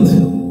sealed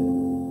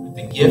with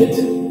the gift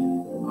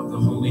of the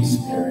Holy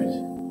Spirit.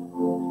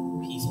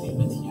 Peace be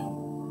with you.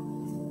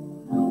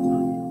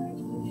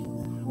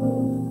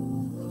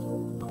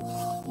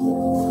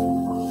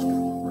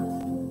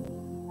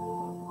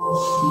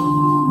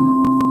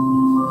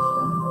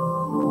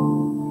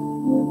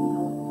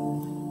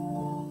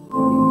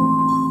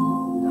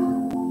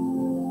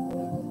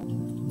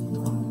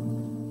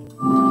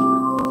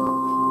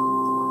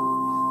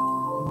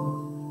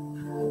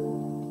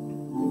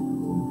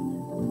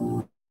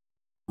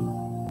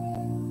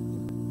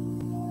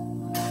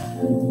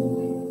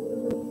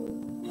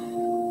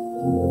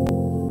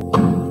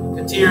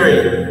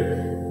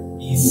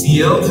 Be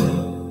sealed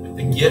with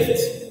the gift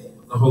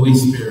of the Holy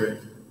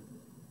Spirit.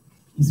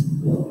 Peace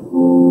be with you.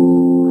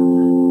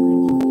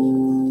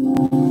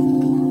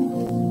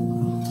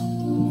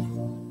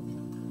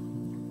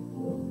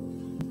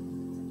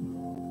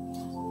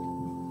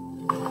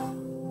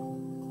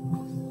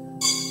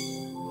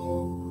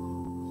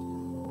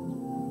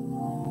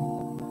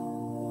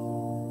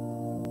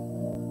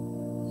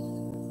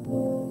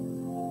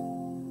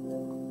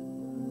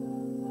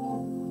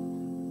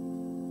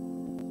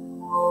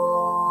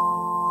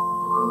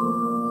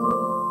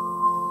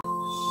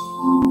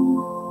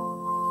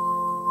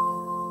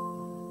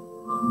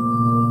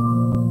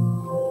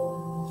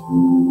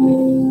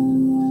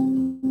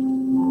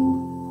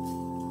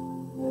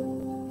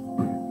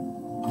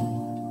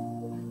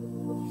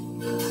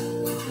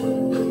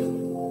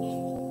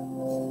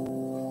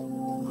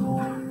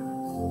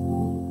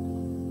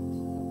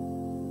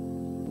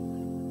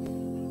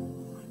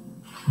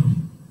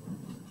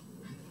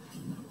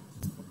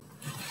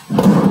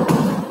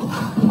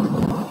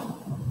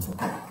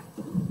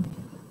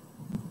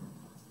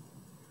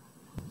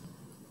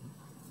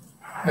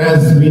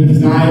 As we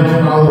desire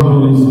to follow the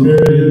Holy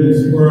Spirit in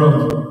this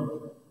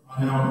world,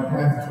 on our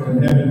path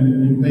toward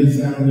heaven, we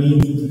place our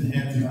needs into the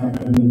hands of our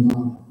Heavenly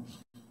Father.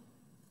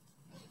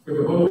 For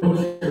the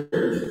Holy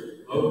Church,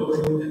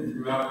 locally and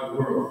throughout the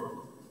world,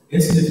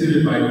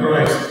 instituted by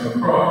Christ on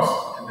the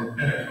cross and at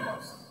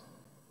Pentecost,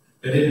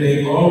 that it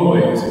may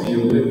always be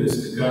a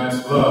witness to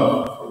God's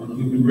love for the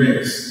human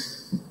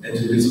race and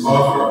to his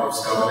offer of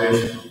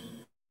salvation.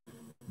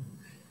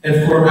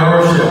 And for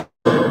our shepherds,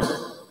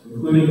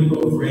 including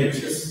Pope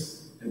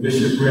Francis and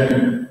Bishop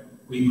Brennan,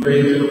 we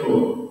pray to the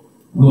Lord.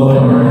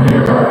 Lord,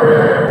 hear our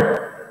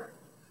prayer.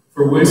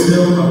 For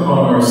wisdom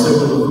upon our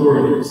civil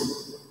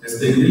authorities as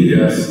they lead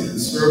us in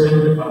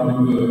serving the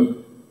common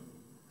good.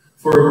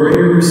 For a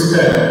greater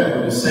respect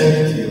for the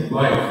sanctity of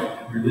life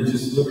and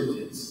religious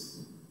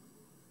liberties.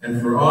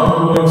 And for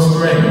ongoing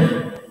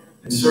strength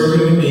in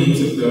serving the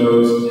needs of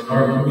those in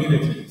our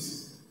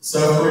communities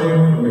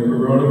suffering from the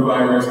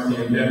coronavirus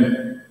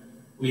pandemic,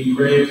 we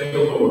pray to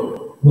the Lord.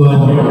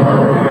 Lord, hear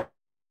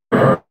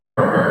our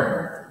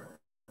prayer.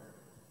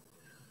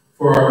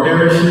 For our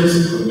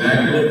parishes of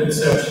Immaculate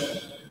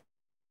Conception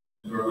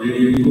and Our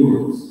Lady of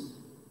Lourdes,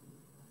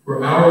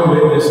 for our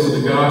witness to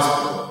the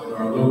gospel in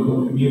our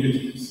local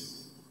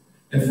communities,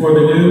 and for the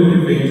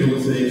new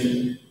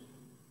evangelization,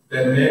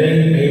 that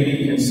many may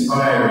be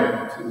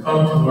inspired to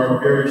come to our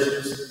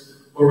parishes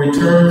or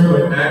return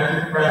to an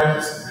active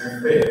practice of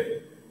their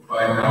faith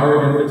by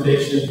our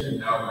invitation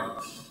and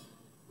outreach.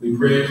 We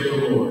pray to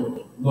the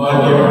Lord. Lord,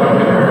 hear our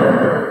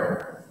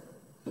prayer.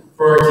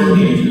 For our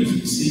teenagers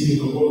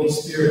receiving the Holy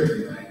Spirit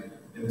tonight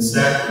in the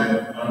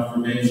sacrament of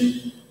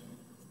confirmation,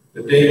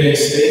 that they may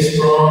stay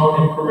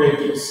strong and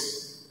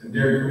courageous in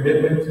their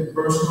commitment to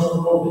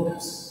personal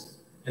holiness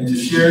and to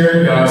share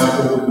the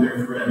gospel with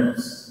their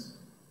friends,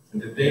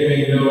 and that they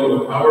may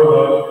know our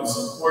love and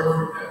support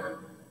for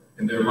them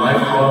in their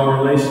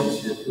lifelong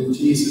relationship with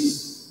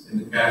Jesus in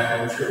the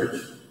Catholic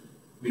Church.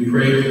 We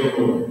pray to the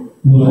Lord.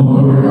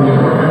 Lord, hear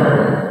our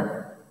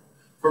prayer.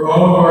 For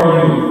all of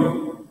our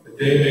youth, that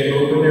they may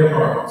open their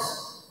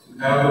hearts to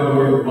how the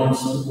Lord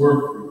wants to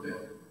work through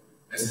them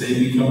as they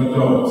become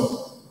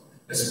adults,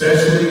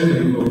 especially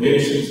in the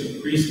vocations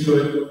of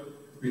priesthood,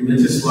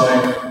 religious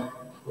life,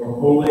 or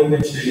holy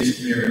and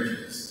chaste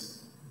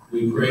marriages.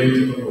 We pray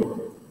to the Lord.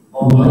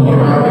 Lord, hear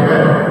our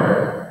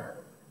prayer.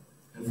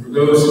 And for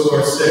those who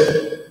are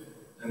sick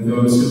and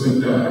those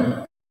who have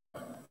died,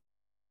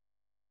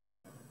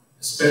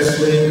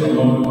 especially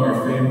among our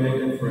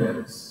family and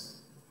friends,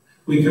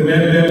 we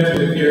commend them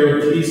to the care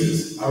of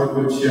Jesus, our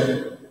Good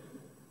Shepherd.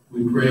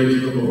 We pray to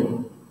the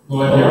Lord.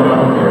 Lord, hear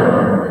our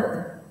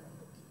prayer.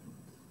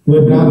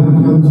 Lord God, we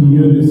come to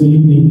you this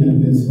evening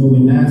at this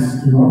Holy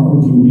Mass to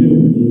offer to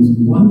you these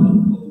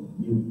wonderful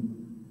youth.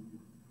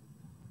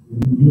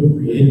 You have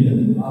created them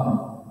in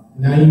love.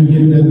 Now you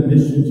give them the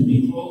mission to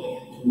be holy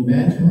and to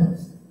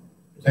evangelize.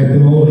 Protect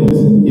them always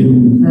and give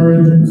them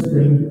courage and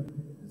strength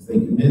as they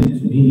commit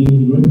to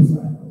being your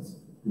disciples.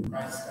 Through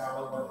Christ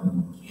our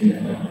Lord.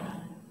 Amen.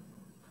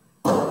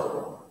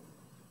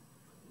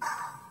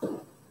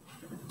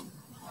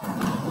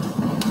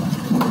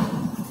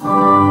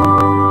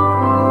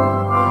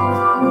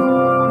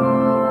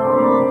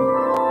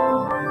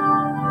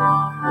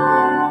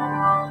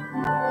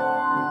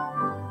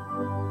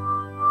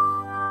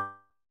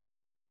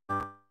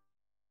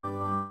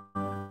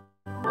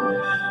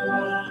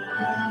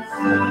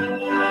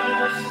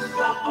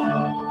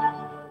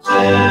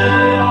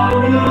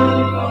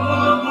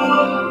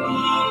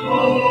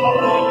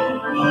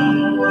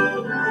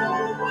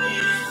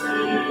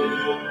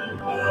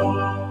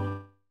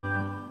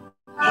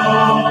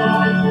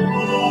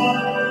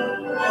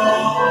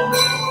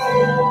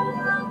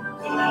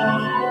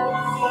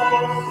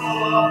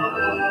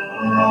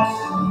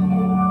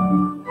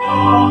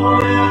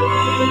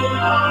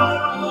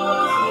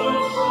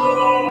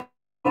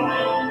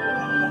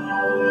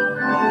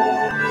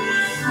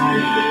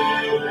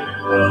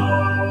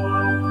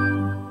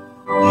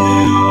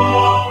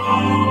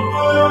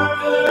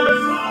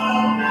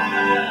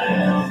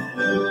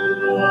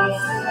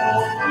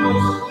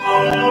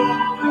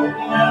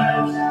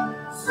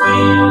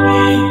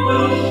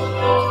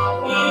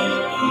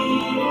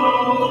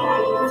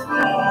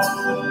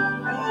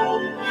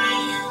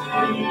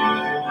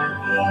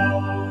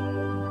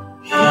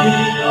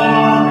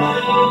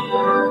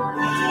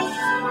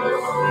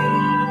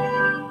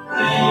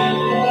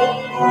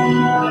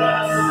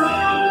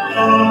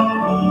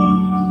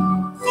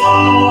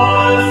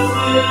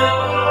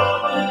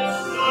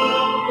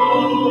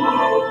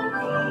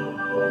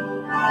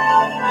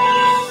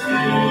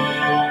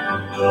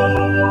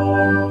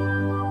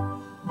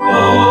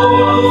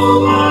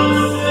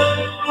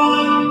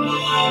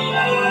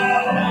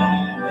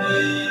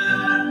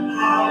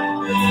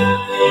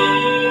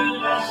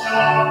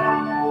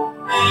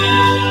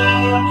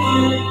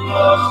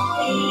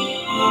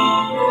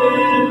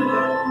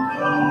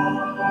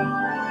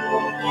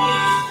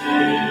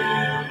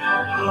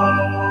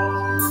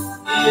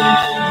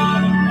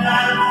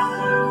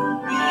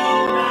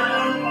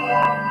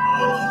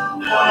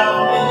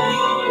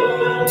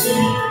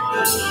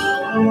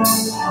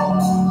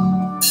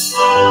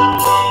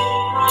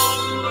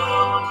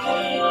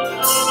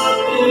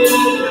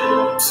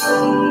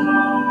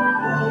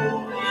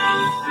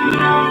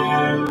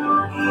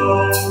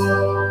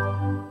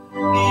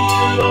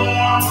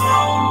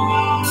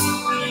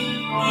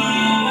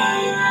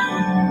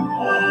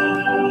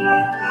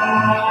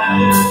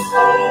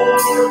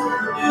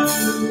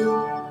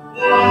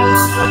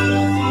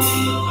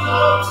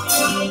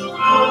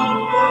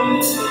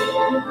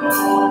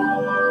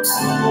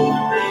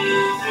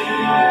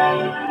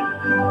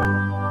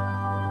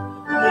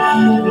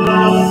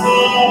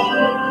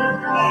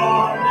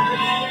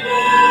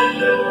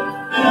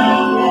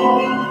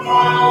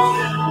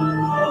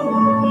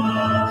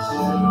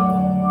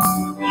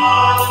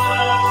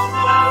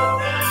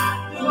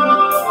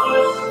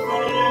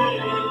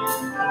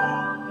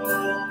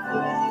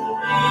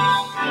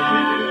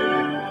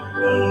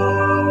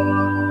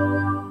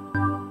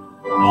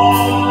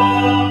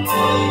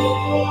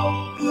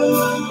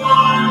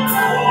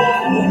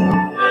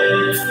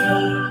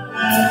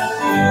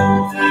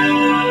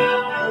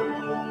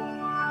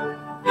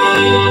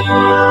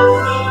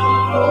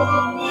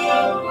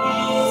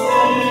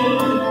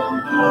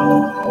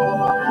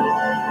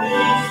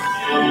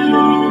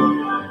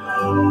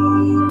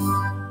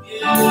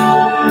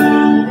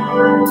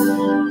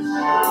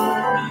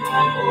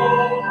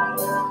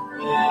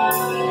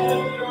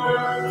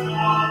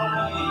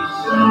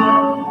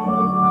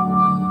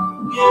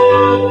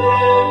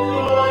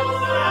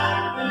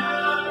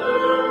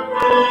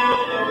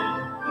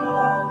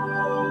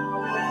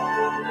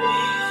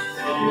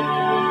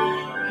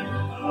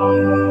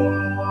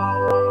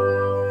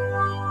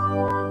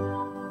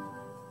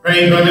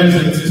 Pray, brothers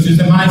and sisters,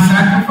 that my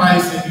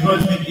sacrifice and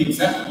yours may be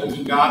acceptable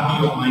to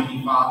God, the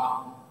Almighty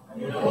Father.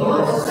 And the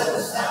Lord accept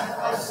the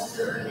sacrifice of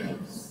your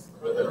hands,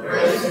 for the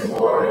praise and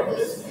glory of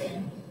his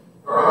name,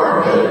 for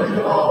our good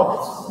and all of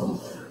its whole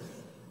church.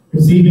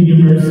 Receive in your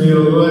mercy, O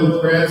Lord, the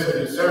prayers of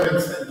your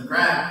servants, and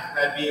grant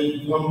that being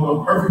conformed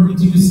more perfectly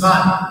to your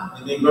Son,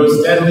 and they grow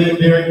steadily in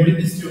bearing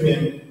witness to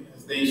him,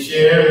 as they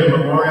share in the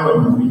memorial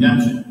of his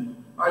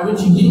redemption, by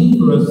which he gave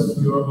to us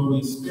your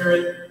Holy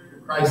Spirit,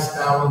 through Christ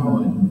our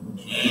Lord.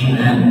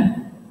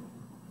 Amen.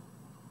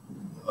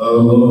 The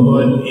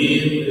Lord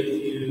be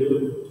with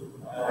you.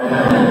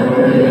 And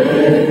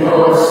with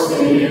your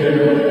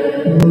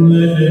spirit.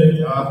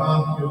 Lift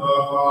up your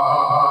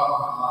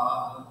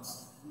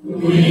hearts.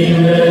 We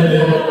lift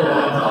them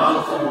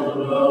up to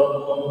the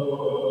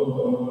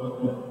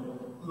Lord.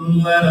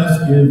 Let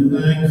us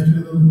give thanks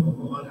to the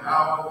Lord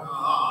our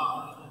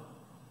God.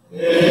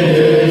 It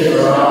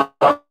is right.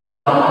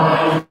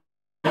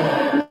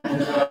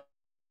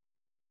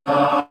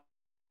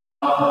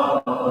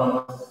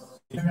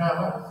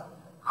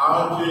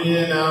 Our duty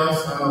and our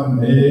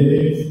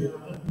salvation,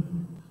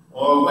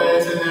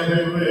 always and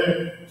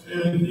everywhere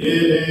to give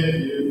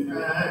you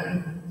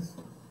thanks.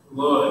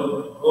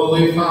 Lord,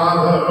 Holy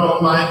Father,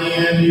 Almighty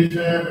and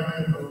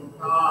eternal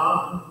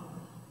God,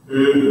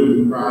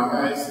 through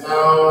Christ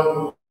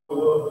our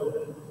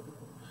Lord,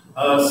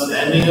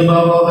 ascending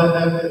above all the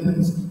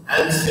heavens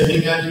and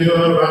sitting at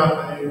your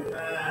right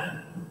hand,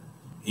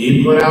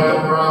 he put out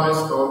the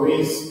promised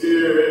Holy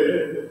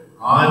Spirit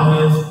on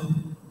his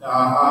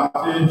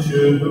adopted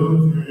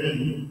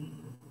children.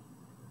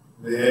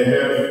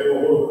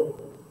 Therefore,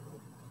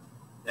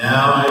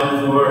 now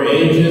and for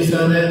ages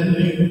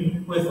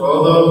unending, with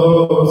all the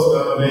hosts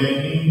of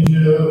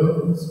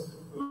angels,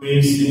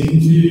 we sing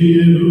to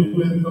you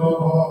with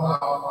all our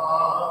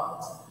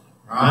hearts,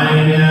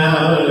 crying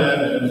out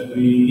as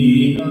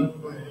we acclaim.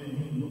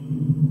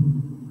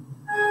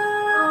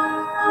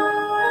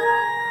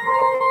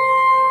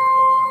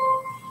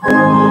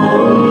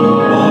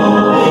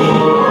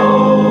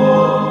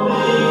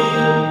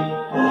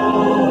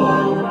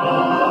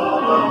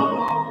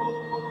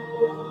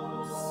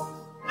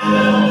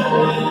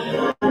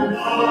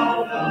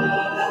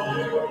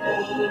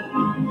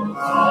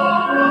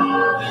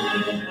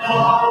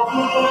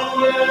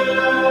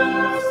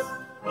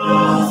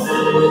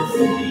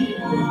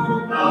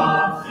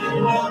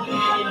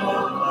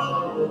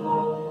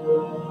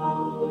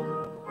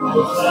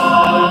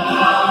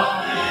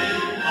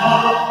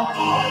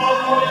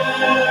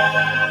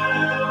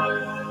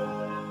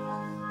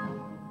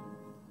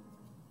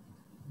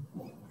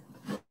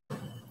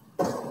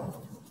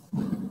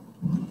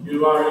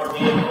 You are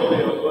indeed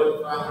holy, O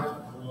Lord, Father,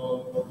 of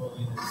all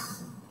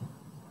holiness.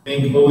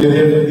 Thankful we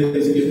live for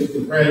these gifts to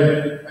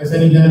pray by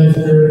sending down His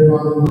Spirit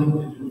upon them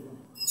like to do,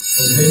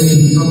 that they may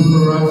become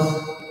for us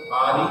the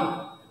body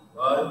and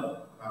blood of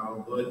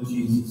our Lord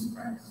Jesus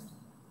Christ.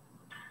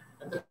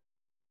 At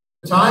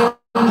the time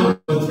He was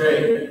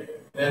betrayed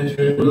and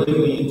entered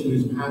willingly into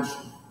His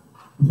passion,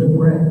 He took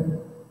bread,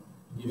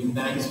 giving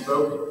thanks,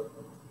 broke it,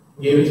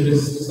 and gave it to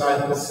His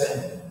disciples,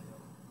 saying,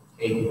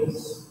 "Take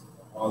this,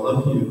 all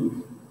of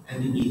you,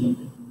 and eat.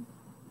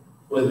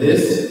 For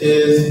this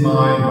is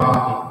my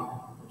body,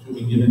 which will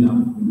be given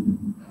up."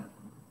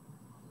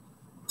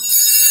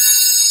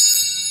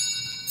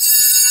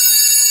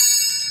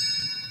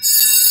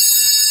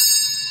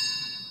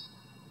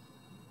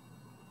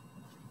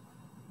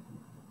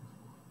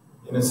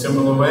 In a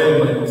similar way,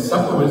 when the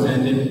supper was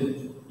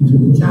ended, He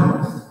took the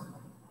chalice.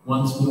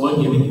 Once more,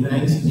 giving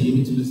thanks, He gave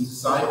it to His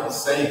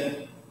disciples,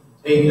 saying,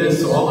 "Take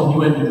this, all of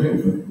you, and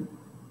drink from it.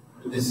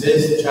 For this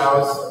is the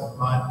chalice of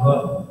my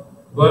blood,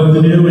 the blood of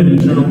the new and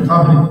eternal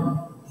covenant,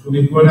 which will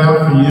be poured out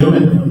for you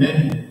and for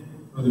many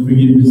for the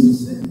forgiveness of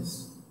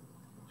sins.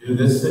 Do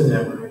this in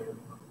memory."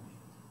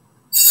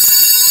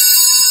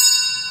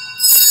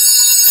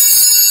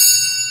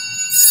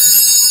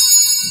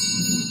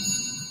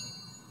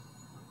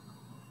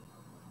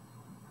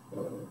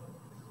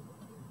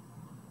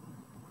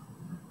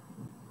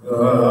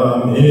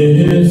 The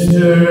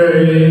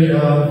mystery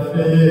of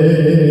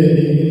faith.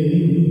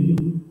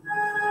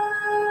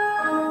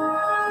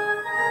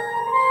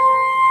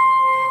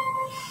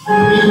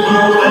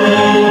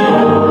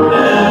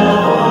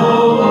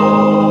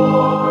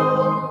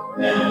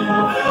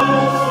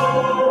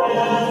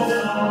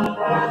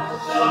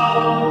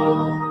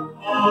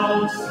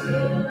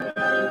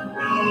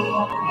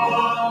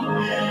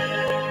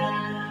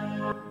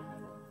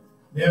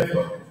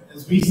 Therefore,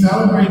 as we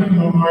celebrate the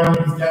memorial of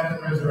His death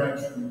and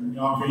resurrection, we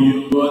offer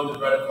you, Lord, the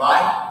bread of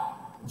life,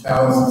 the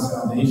chalice of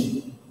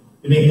salvation,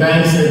 giving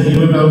thanks that you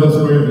have held us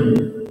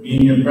worthy, be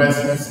in your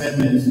presence and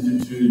minister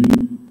to you.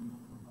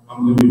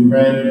 Humbly we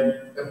pray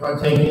that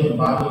partaking of the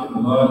body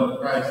and blood of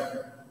Christ,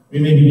 we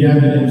may be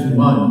gathered into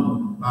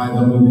one by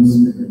the Holy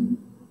Spirit.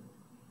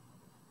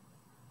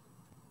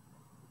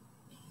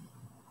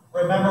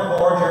 Remember,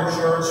 Lord, your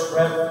church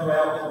spread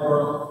throughout the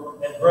world,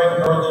 and bring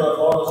her to the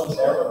fullness of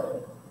charity,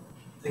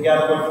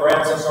 together with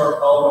Francis, our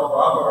Pope, and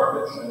Robert, our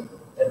Bishop,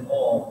 and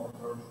all the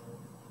clergy.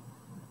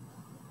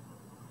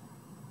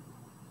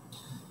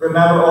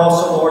 Remember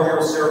also, Lord,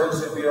 your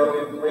servants who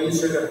will be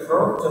pleased to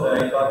confirm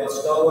today by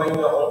bestowing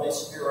the Holy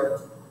Spirit,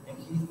 and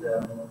keep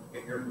them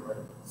in your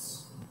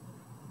grace.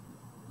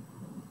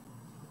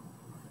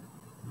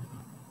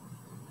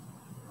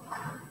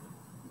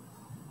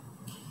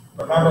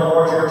 Remember,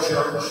 Lord, your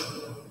church.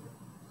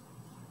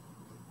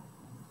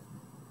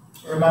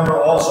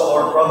 Remember also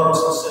our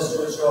brothers and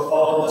sisters who have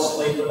fallen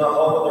asleep in the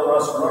hope of the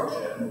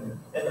resurrection,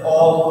 and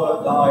all who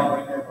have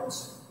died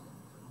remembrance.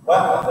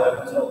 Wept with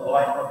them until the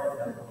light of your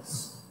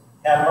face.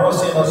 Have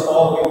mercy on us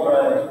all, we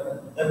pray,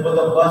 that with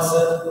the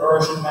blessed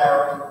Virgin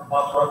Mary,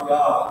 Mother of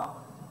God,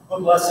 with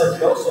blessed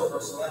Joseph,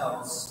 her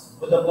spouse,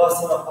 with the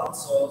blessed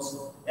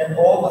apostles, and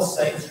all the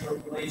saints who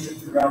have pleased you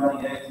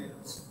throughout the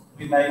ages,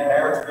 we may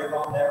merit to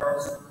become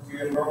heirs to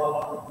your eternal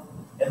life,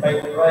 and may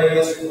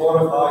praise and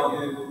glorify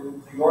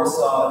you through your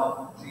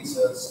Son,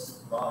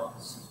 Jesus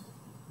Christ.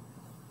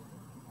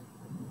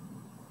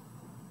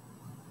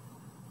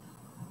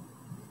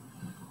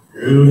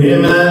 Through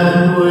Him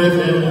and with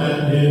Him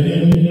and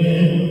in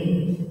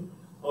Him,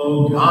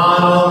 O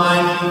God,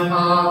 Almighty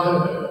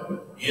Father,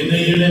 in the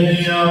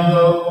unity of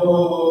the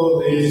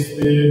Holy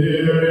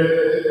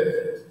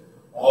Spirit,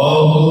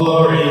 all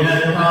glory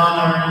and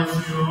honor is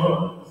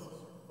yours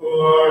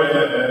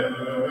forever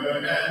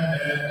and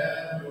ever.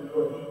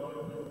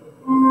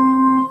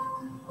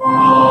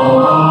 Amen.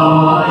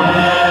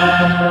 Amen.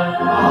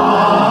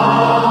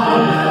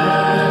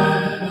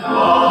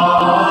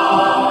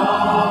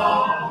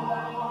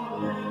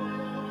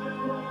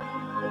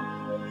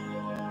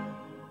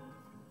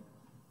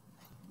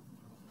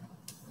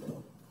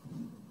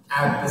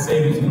 At the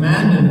Savior's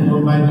command and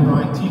informed by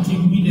divine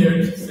teaching, we dare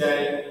to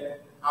say,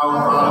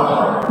 Our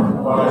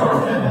who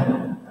art in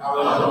heaven,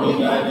 hallowed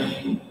be thy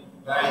name.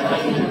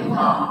 Thy kingdom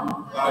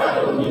come,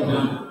 thy will be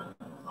done,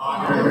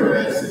 on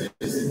earth as it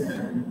is in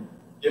heaven.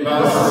 Give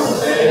us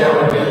this day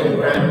our daily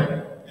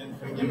bread, and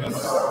forgive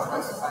us our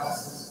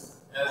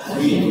trespasses, as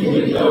we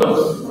forgive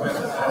those who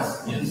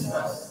trespass against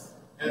us.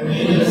 And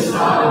lead us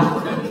not into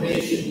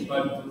temptation,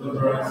 but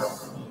deliver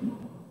us from evil.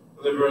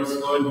 Deliver us,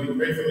 Lord, we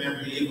pray, from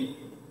every evil.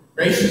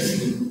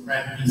 Graciously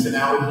grant peace in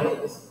our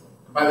days.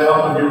 And by the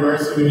help of your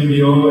mercy, we may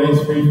be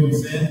always free from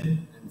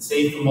sin and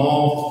safe from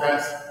all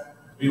distress.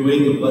 We await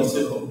the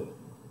blessed hope,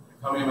 the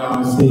coming of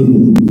our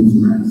Savior, Jesus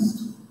Christ.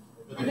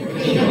 For the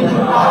kingdom, the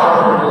power,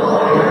 and the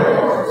glory,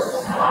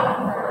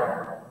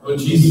 Lord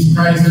Jesus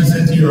Christ, you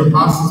said to your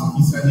apostles,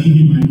 peace I leave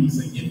you, my peace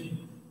I give you.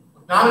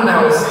 Not in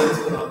our sins,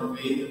 but on the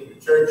faith of the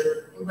church.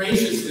 And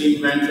graciously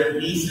grant your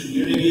peace and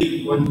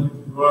unity, according to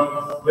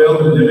your will,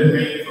 to live and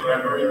reign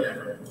forever and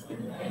ever.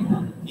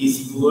 Amen.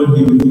 Peace of the Lord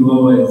be with you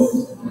always.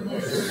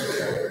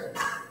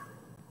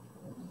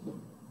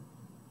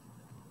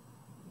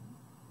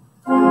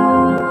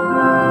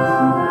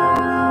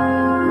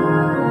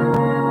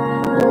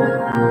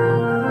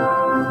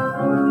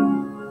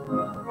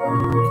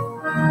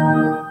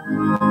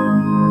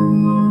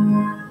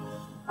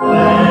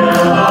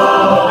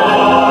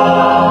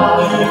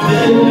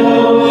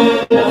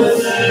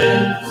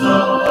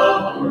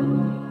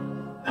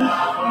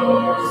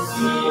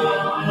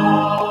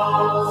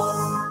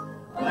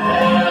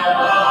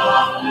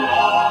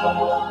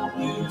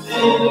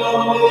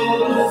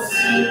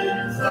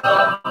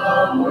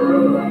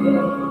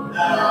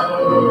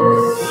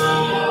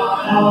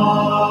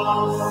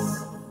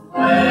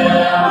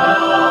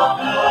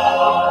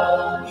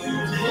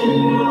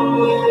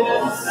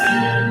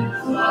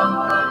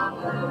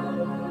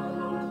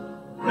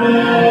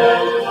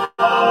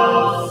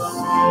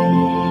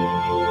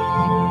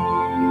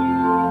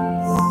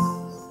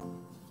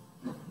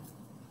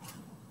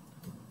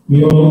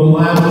 Behold the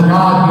Lamb of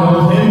God,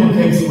 behold him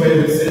who takes away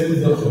the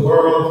sins of the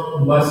world.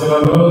 And blessed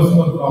are those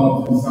who are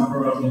called to the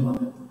supper of the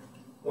Lamb.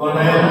 Lord,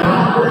 I am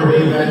not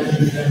worthy that you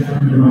should enter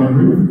under my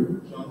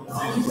roof. Don't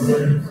say the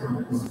word.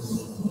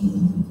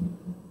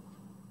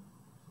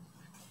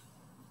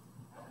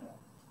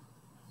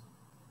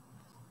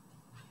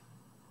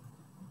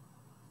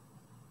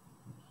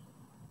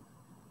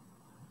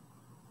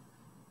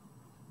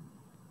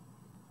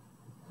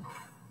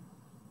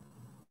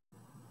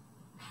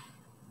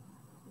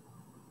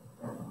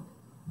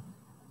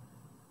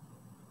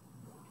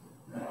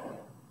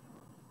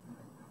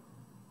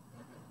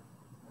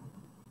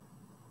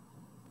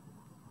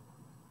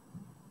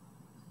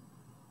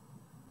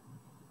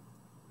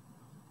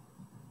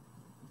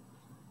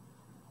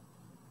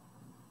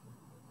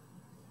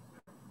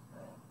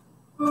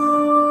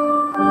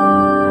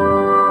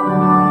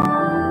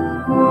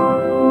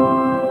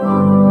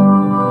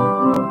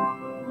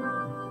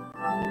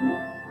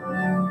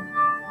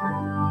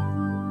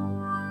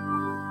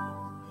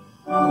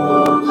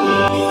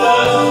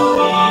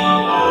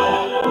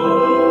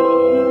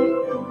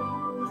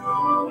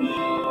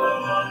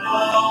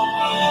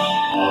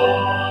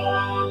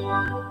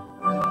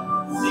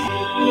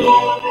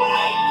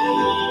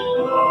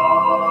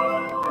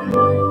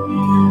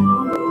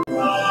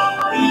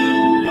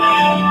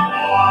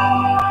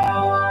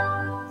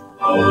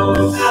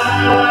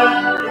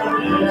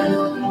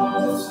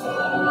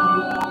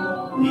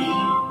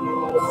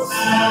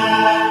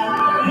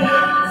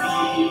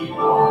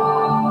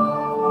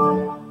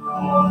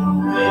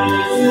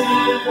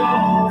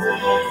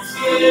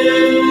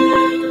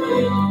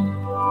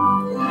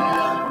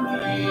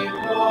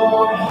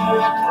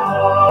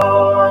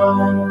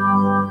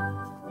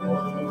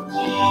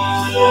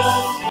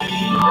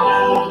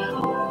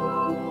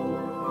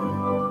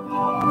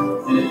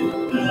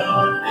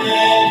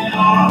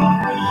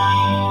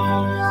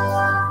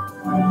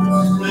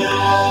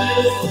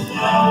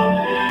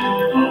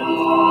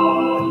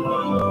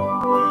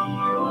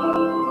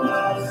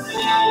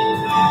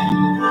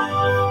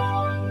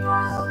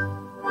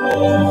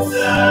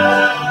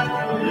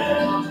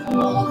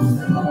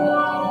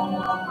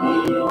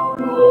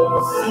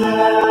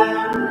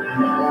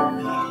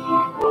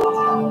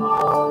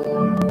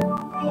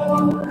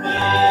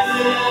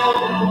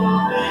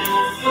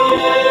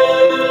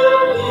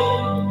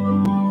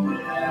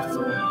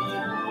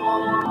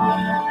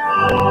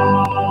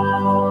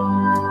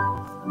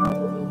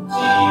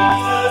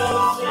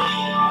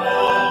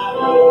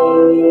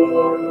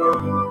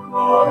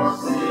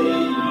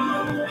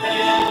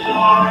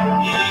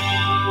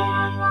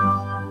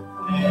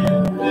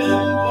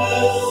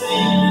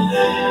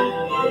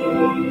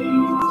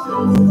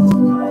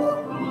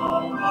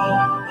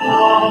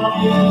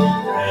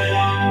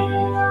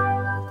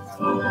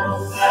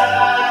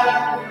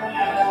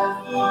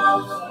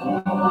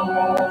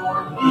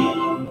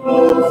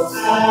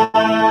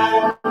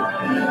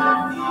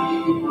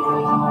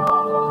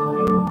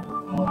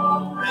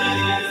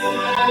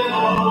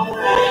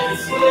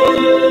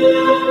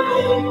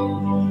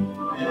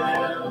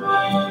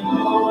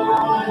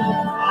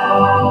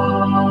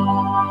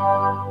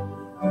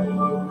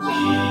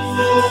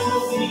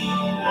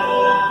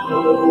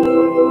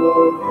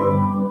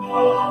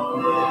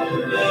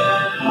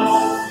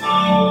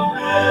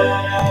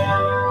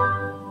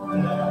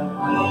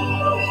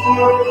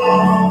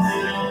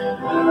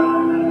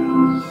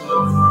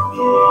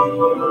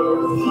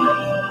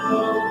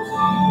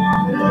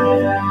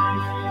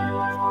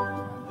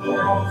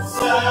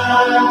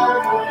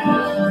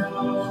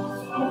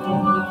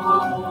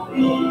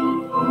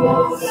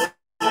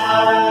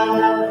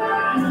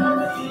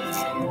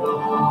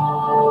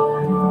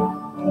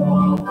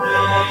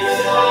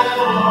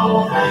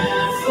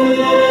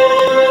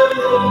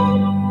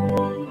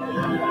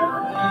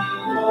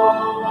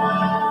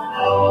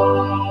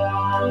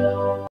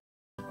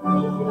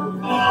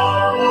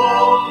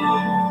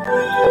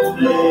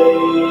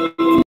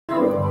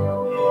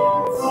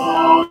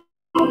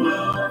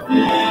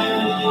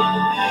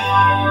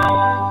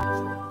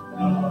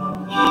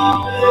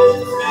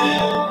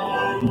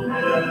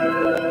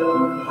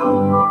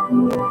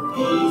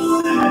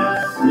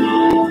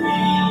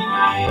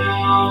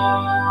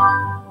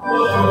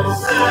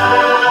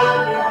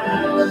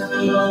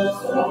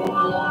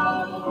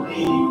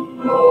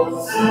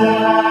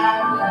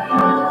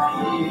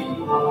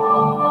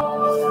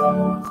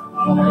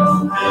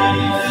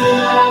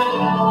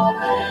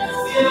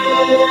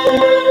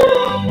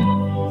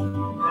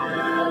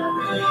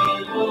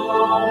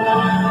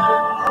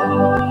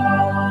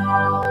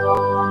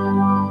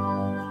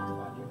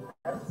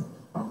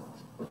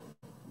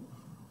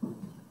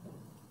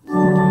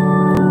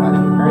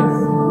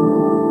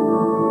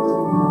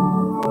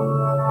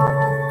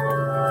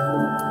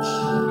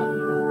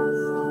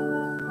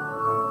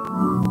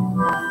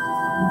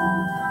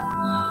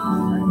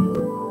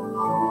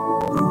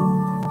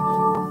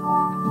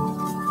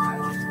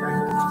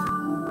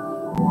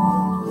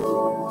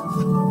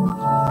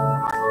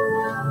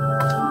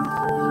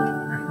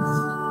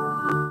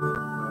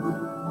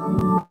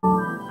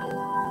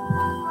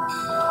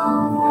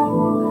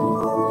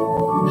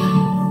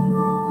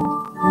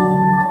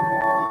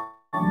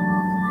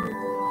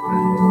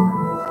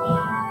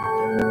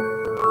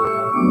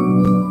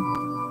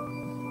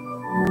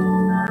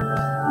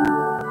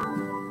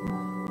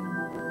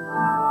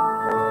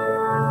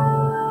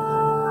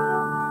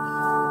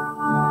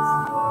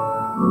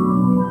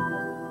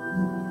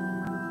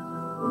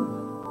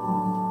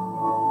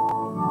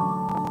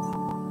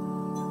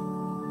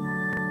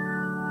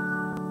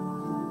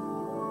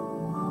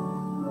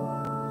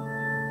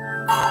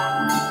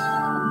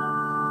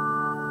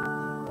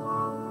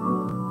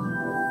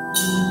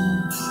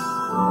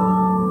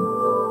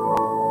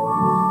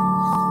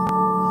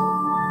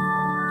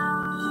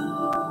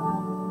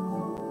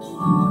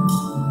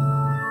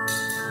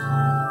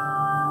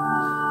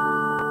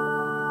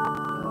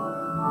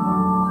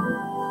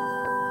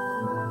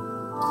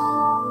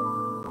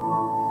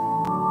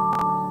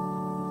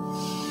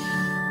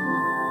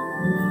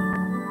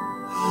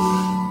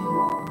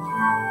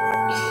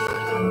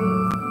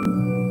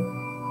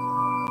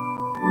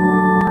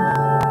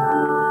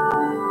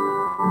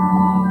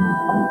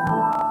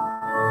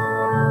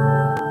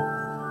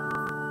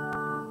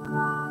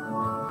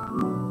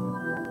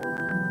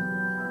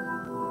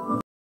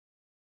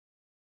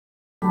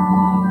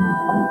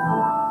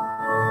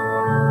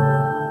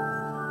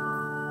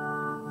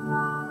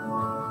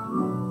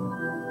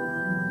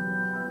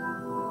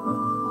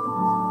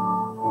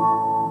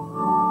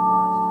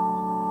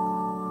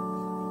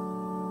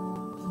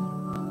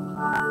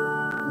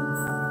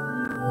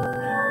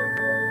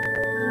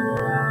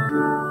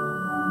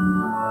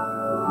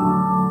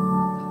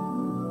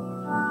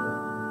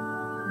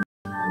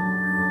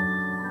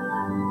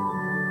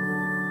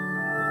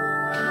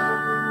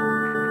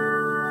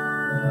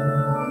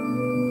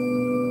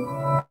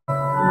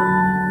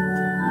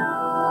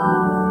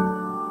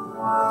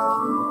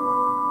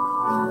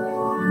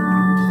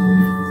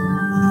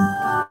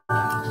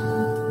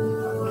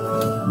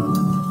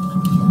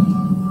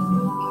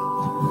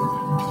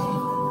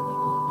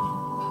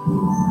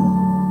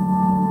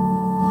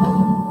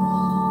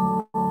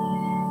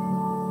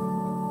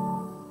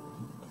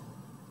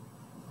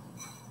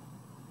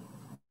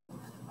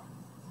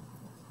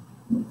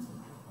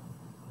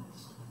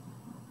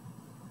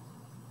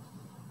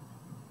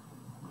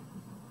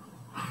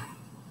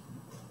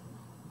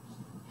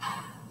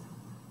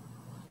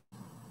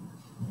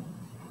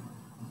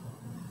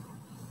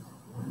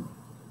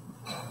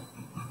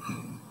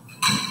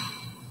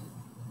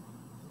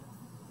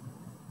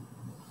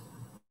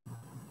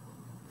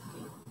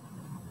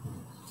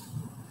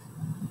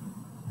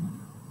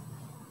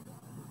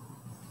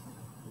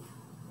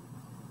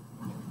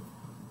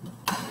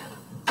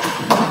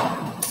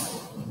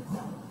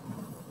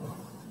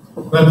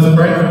 Let's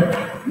pray.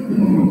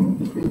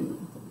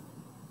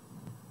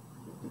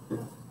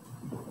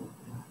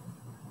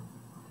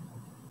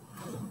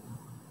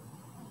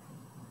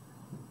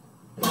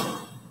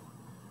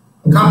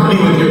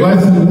 Accompany with your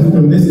blessings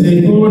from this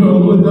day forward, O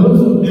Lord, those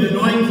who have been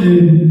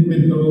anointed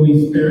with the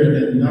Holy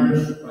Spirit and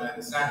nourished by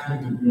the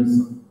sacrament of your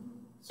Son,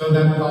 so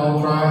that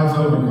all trials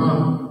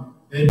overcome,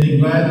 they be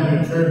glad in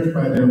your church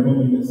by their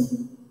holiness,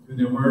 through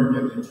their work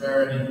and their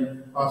charity,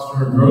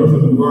 foster a growth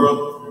of the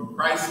world through through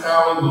Christ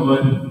our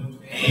Lord.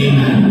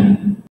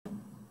 Amen.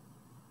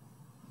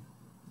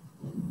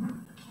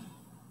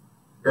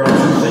 Girls,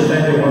 say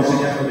thank you once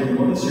again for being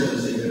with us here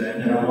this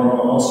evening. And I want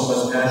to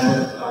also, as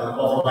pastor,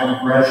 offer my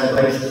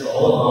congratulations to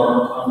all of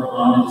our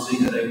confirmand this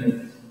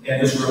evening.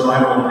 And just a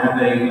reminder, we'll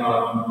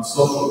have a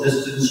social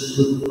distance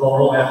group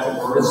photo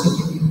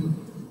afterwards.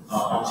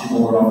 Not too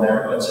more on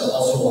there, but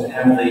also we'll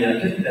have the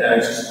gift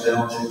bags as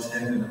well to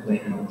tag and the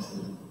late note.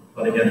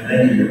 But again,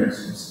 thank you, Your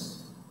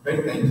Excellency.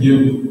 Great, thank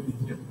you.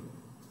 Thank you.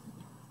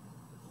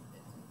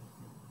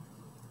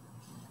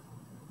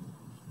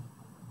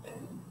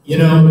 You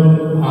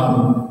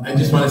know, I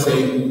just want to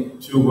say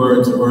two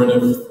words, a word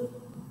of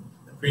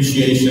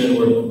appreciation and a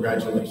word of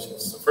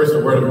congratulations. So first, a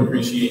word of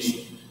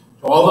appreciation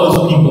to all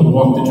those people who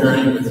walked the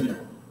journey with you,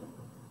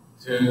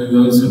 to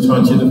those who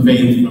taught you the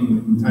faith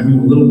from the time you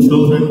were little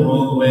children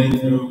all the way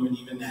through and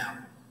even now,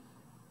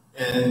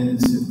 and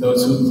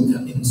those who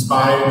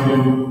inspired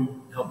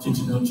you, helped you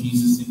to know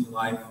Jesus in your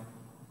life.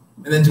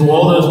 And then to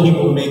all those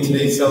people who made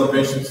today's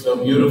celebration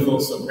so beautiful,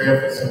 so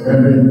prayerful, so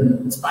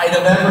reverent, in spite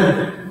of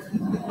everything.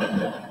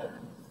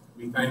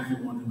 We thank you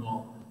one and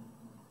all.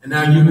 And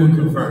now you were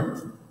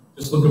confirmed.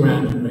 Just look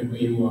around you right where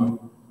you are.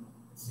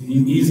 It's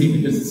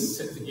easy because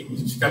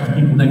you've got the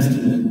people next to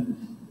you.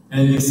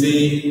 And you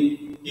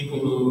see people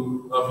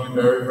who love you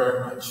very, very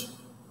much.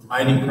 I'm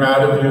mighty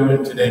proud of you,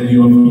 and today we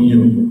offer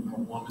you our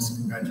warmest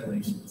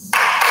congratulations.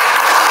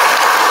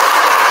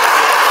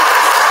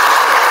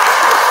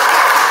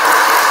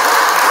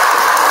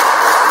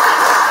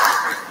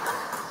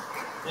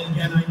 And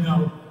again, I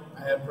know, I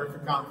have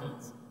perfect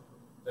confidence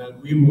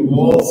that we will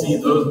all see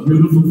those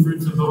beautiful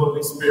fruits of the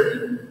Holy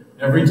Spirit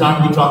every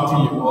time we talk to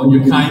you. All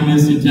your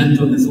kindness, your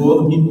gentleness,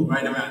 all the people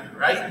right around you,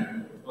 right?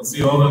 We'll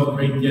see all those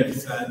great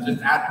gifts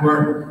just at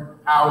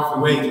work,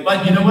 powerful ways.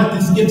 But you know what?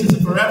 This gift is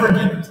a forever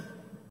gift.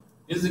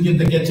 This is a gift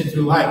that gets you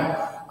through life.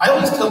 I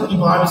always tell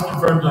people I was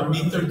confirmed on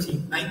May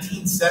 13th,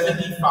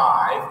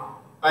 1975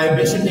 by a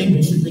bishop named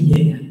Bishop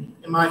McGann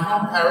in my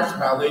home parish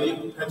of Our Lady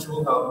of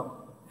Perpetual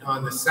Help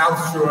on the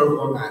south shore of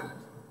Long Island.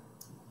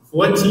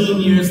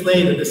 14 years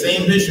later, the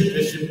same bishop,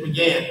 Bishop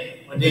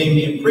McGann, ordained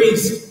me a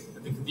priest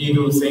at the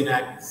Cathedral of St.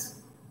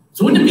 Agnes.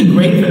 So wouldn't it be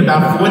great if in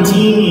about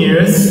 14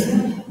 years,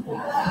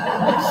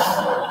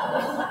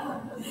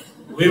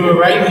 we were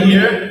right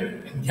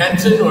here in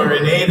Kenton or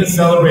in Ada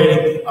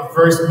celebrating a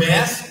first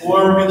Mass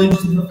or a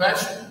religious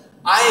profession?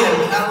 I am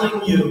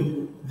telling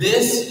you,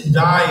 this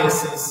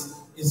diocese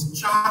is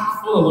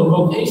chock full of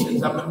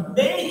vocations. I'm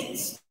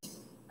amazed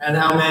at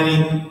how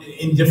many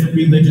in different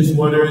religious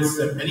orders,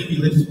 many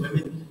religious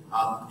women,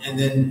 and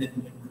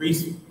then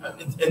priests,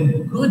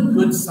 and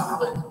good,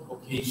 solid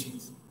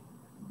vocations.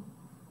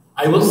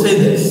 I will say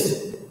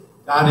this,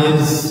 God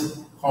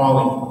is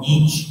calling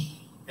each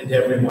and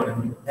every one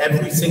of you,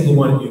 every single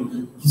one of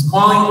you. He's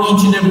calling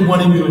each and every one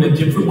of you in a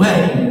different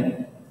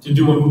way to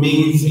do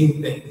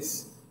amazing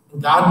things.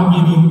 And God will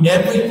give you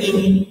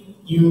everything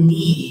you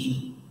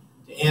need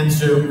to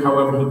answer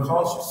however He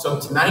calls you. So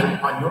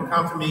tonight, on your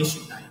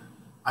confirmation night,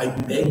 I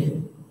beg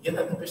you, hear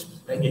that the bishop is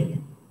begging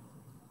you,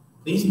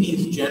 please be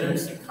as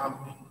generous and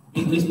confident.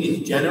 Please be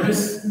as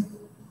generous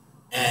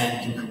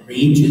and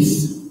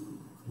courageous in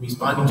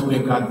responding to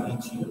where God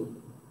leads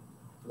you,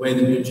 the way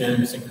that you're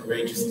generous and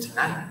courageous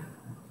tonight,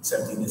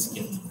 accepting this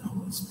gift of the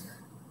Holy Spirit.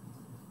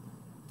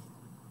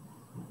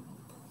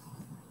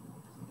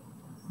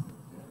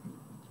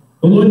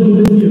 The Lord be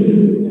with you.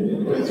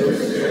 And with your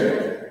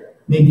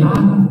spirit. May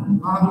God,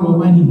 Father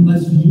Almighty,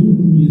 bless you,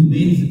 whom He has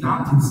made His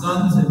adopted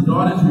sons and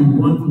daughters,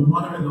 reborn from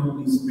water and the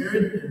Holy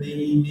Spirit, and may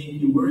He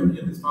make you worthy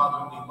of His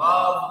fatherly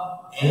love.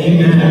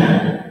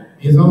 Amen.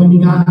 May His only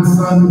begotten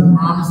Son, who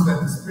promised that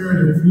the Spirit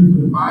of truth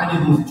would abide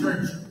in His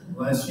church,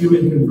 bless you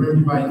and confirm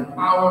you by His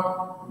power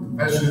and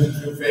confession of the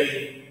true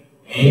faith.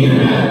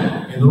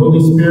 Amen. May the Holy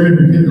Spirit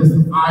rekindle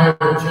the fire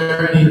of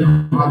charity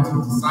in the hearts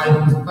of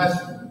disciples, bless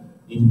you.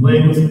 Each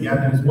blameless and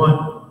gathered as one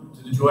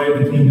to the joy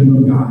of the kingdom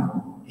of God.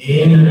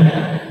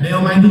 Amen. May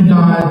Almighty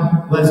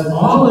God bless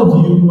all of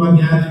you who are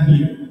gathered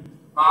here,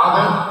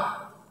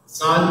 Father,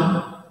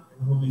 Son,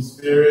 and Holy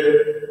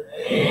Spirit.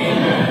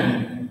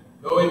 Amen.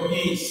 Go in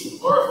peace,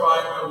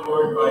 glorifying the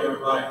Lord by your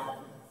life.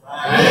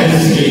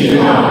 Thanks be to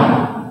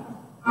God.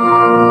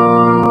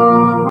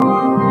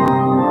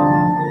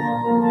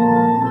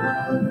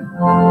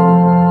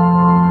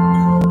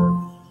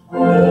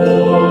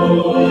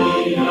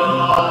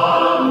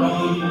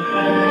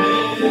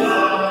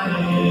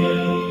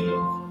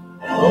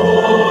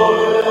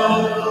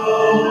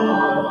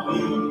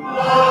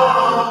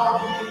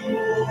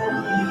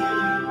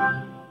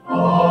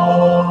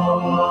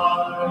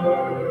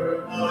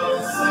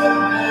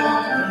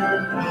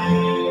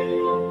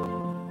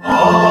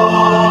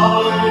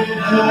 All in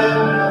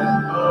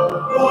heaven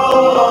above.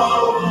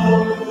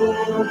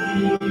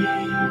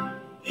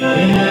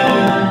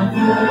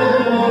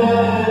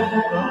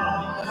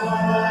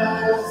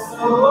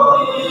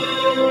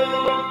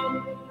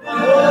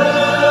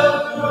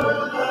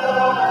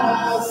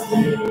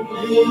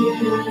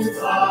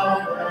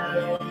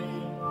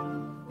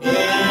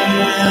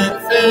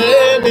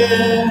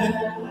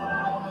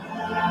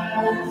 Oh,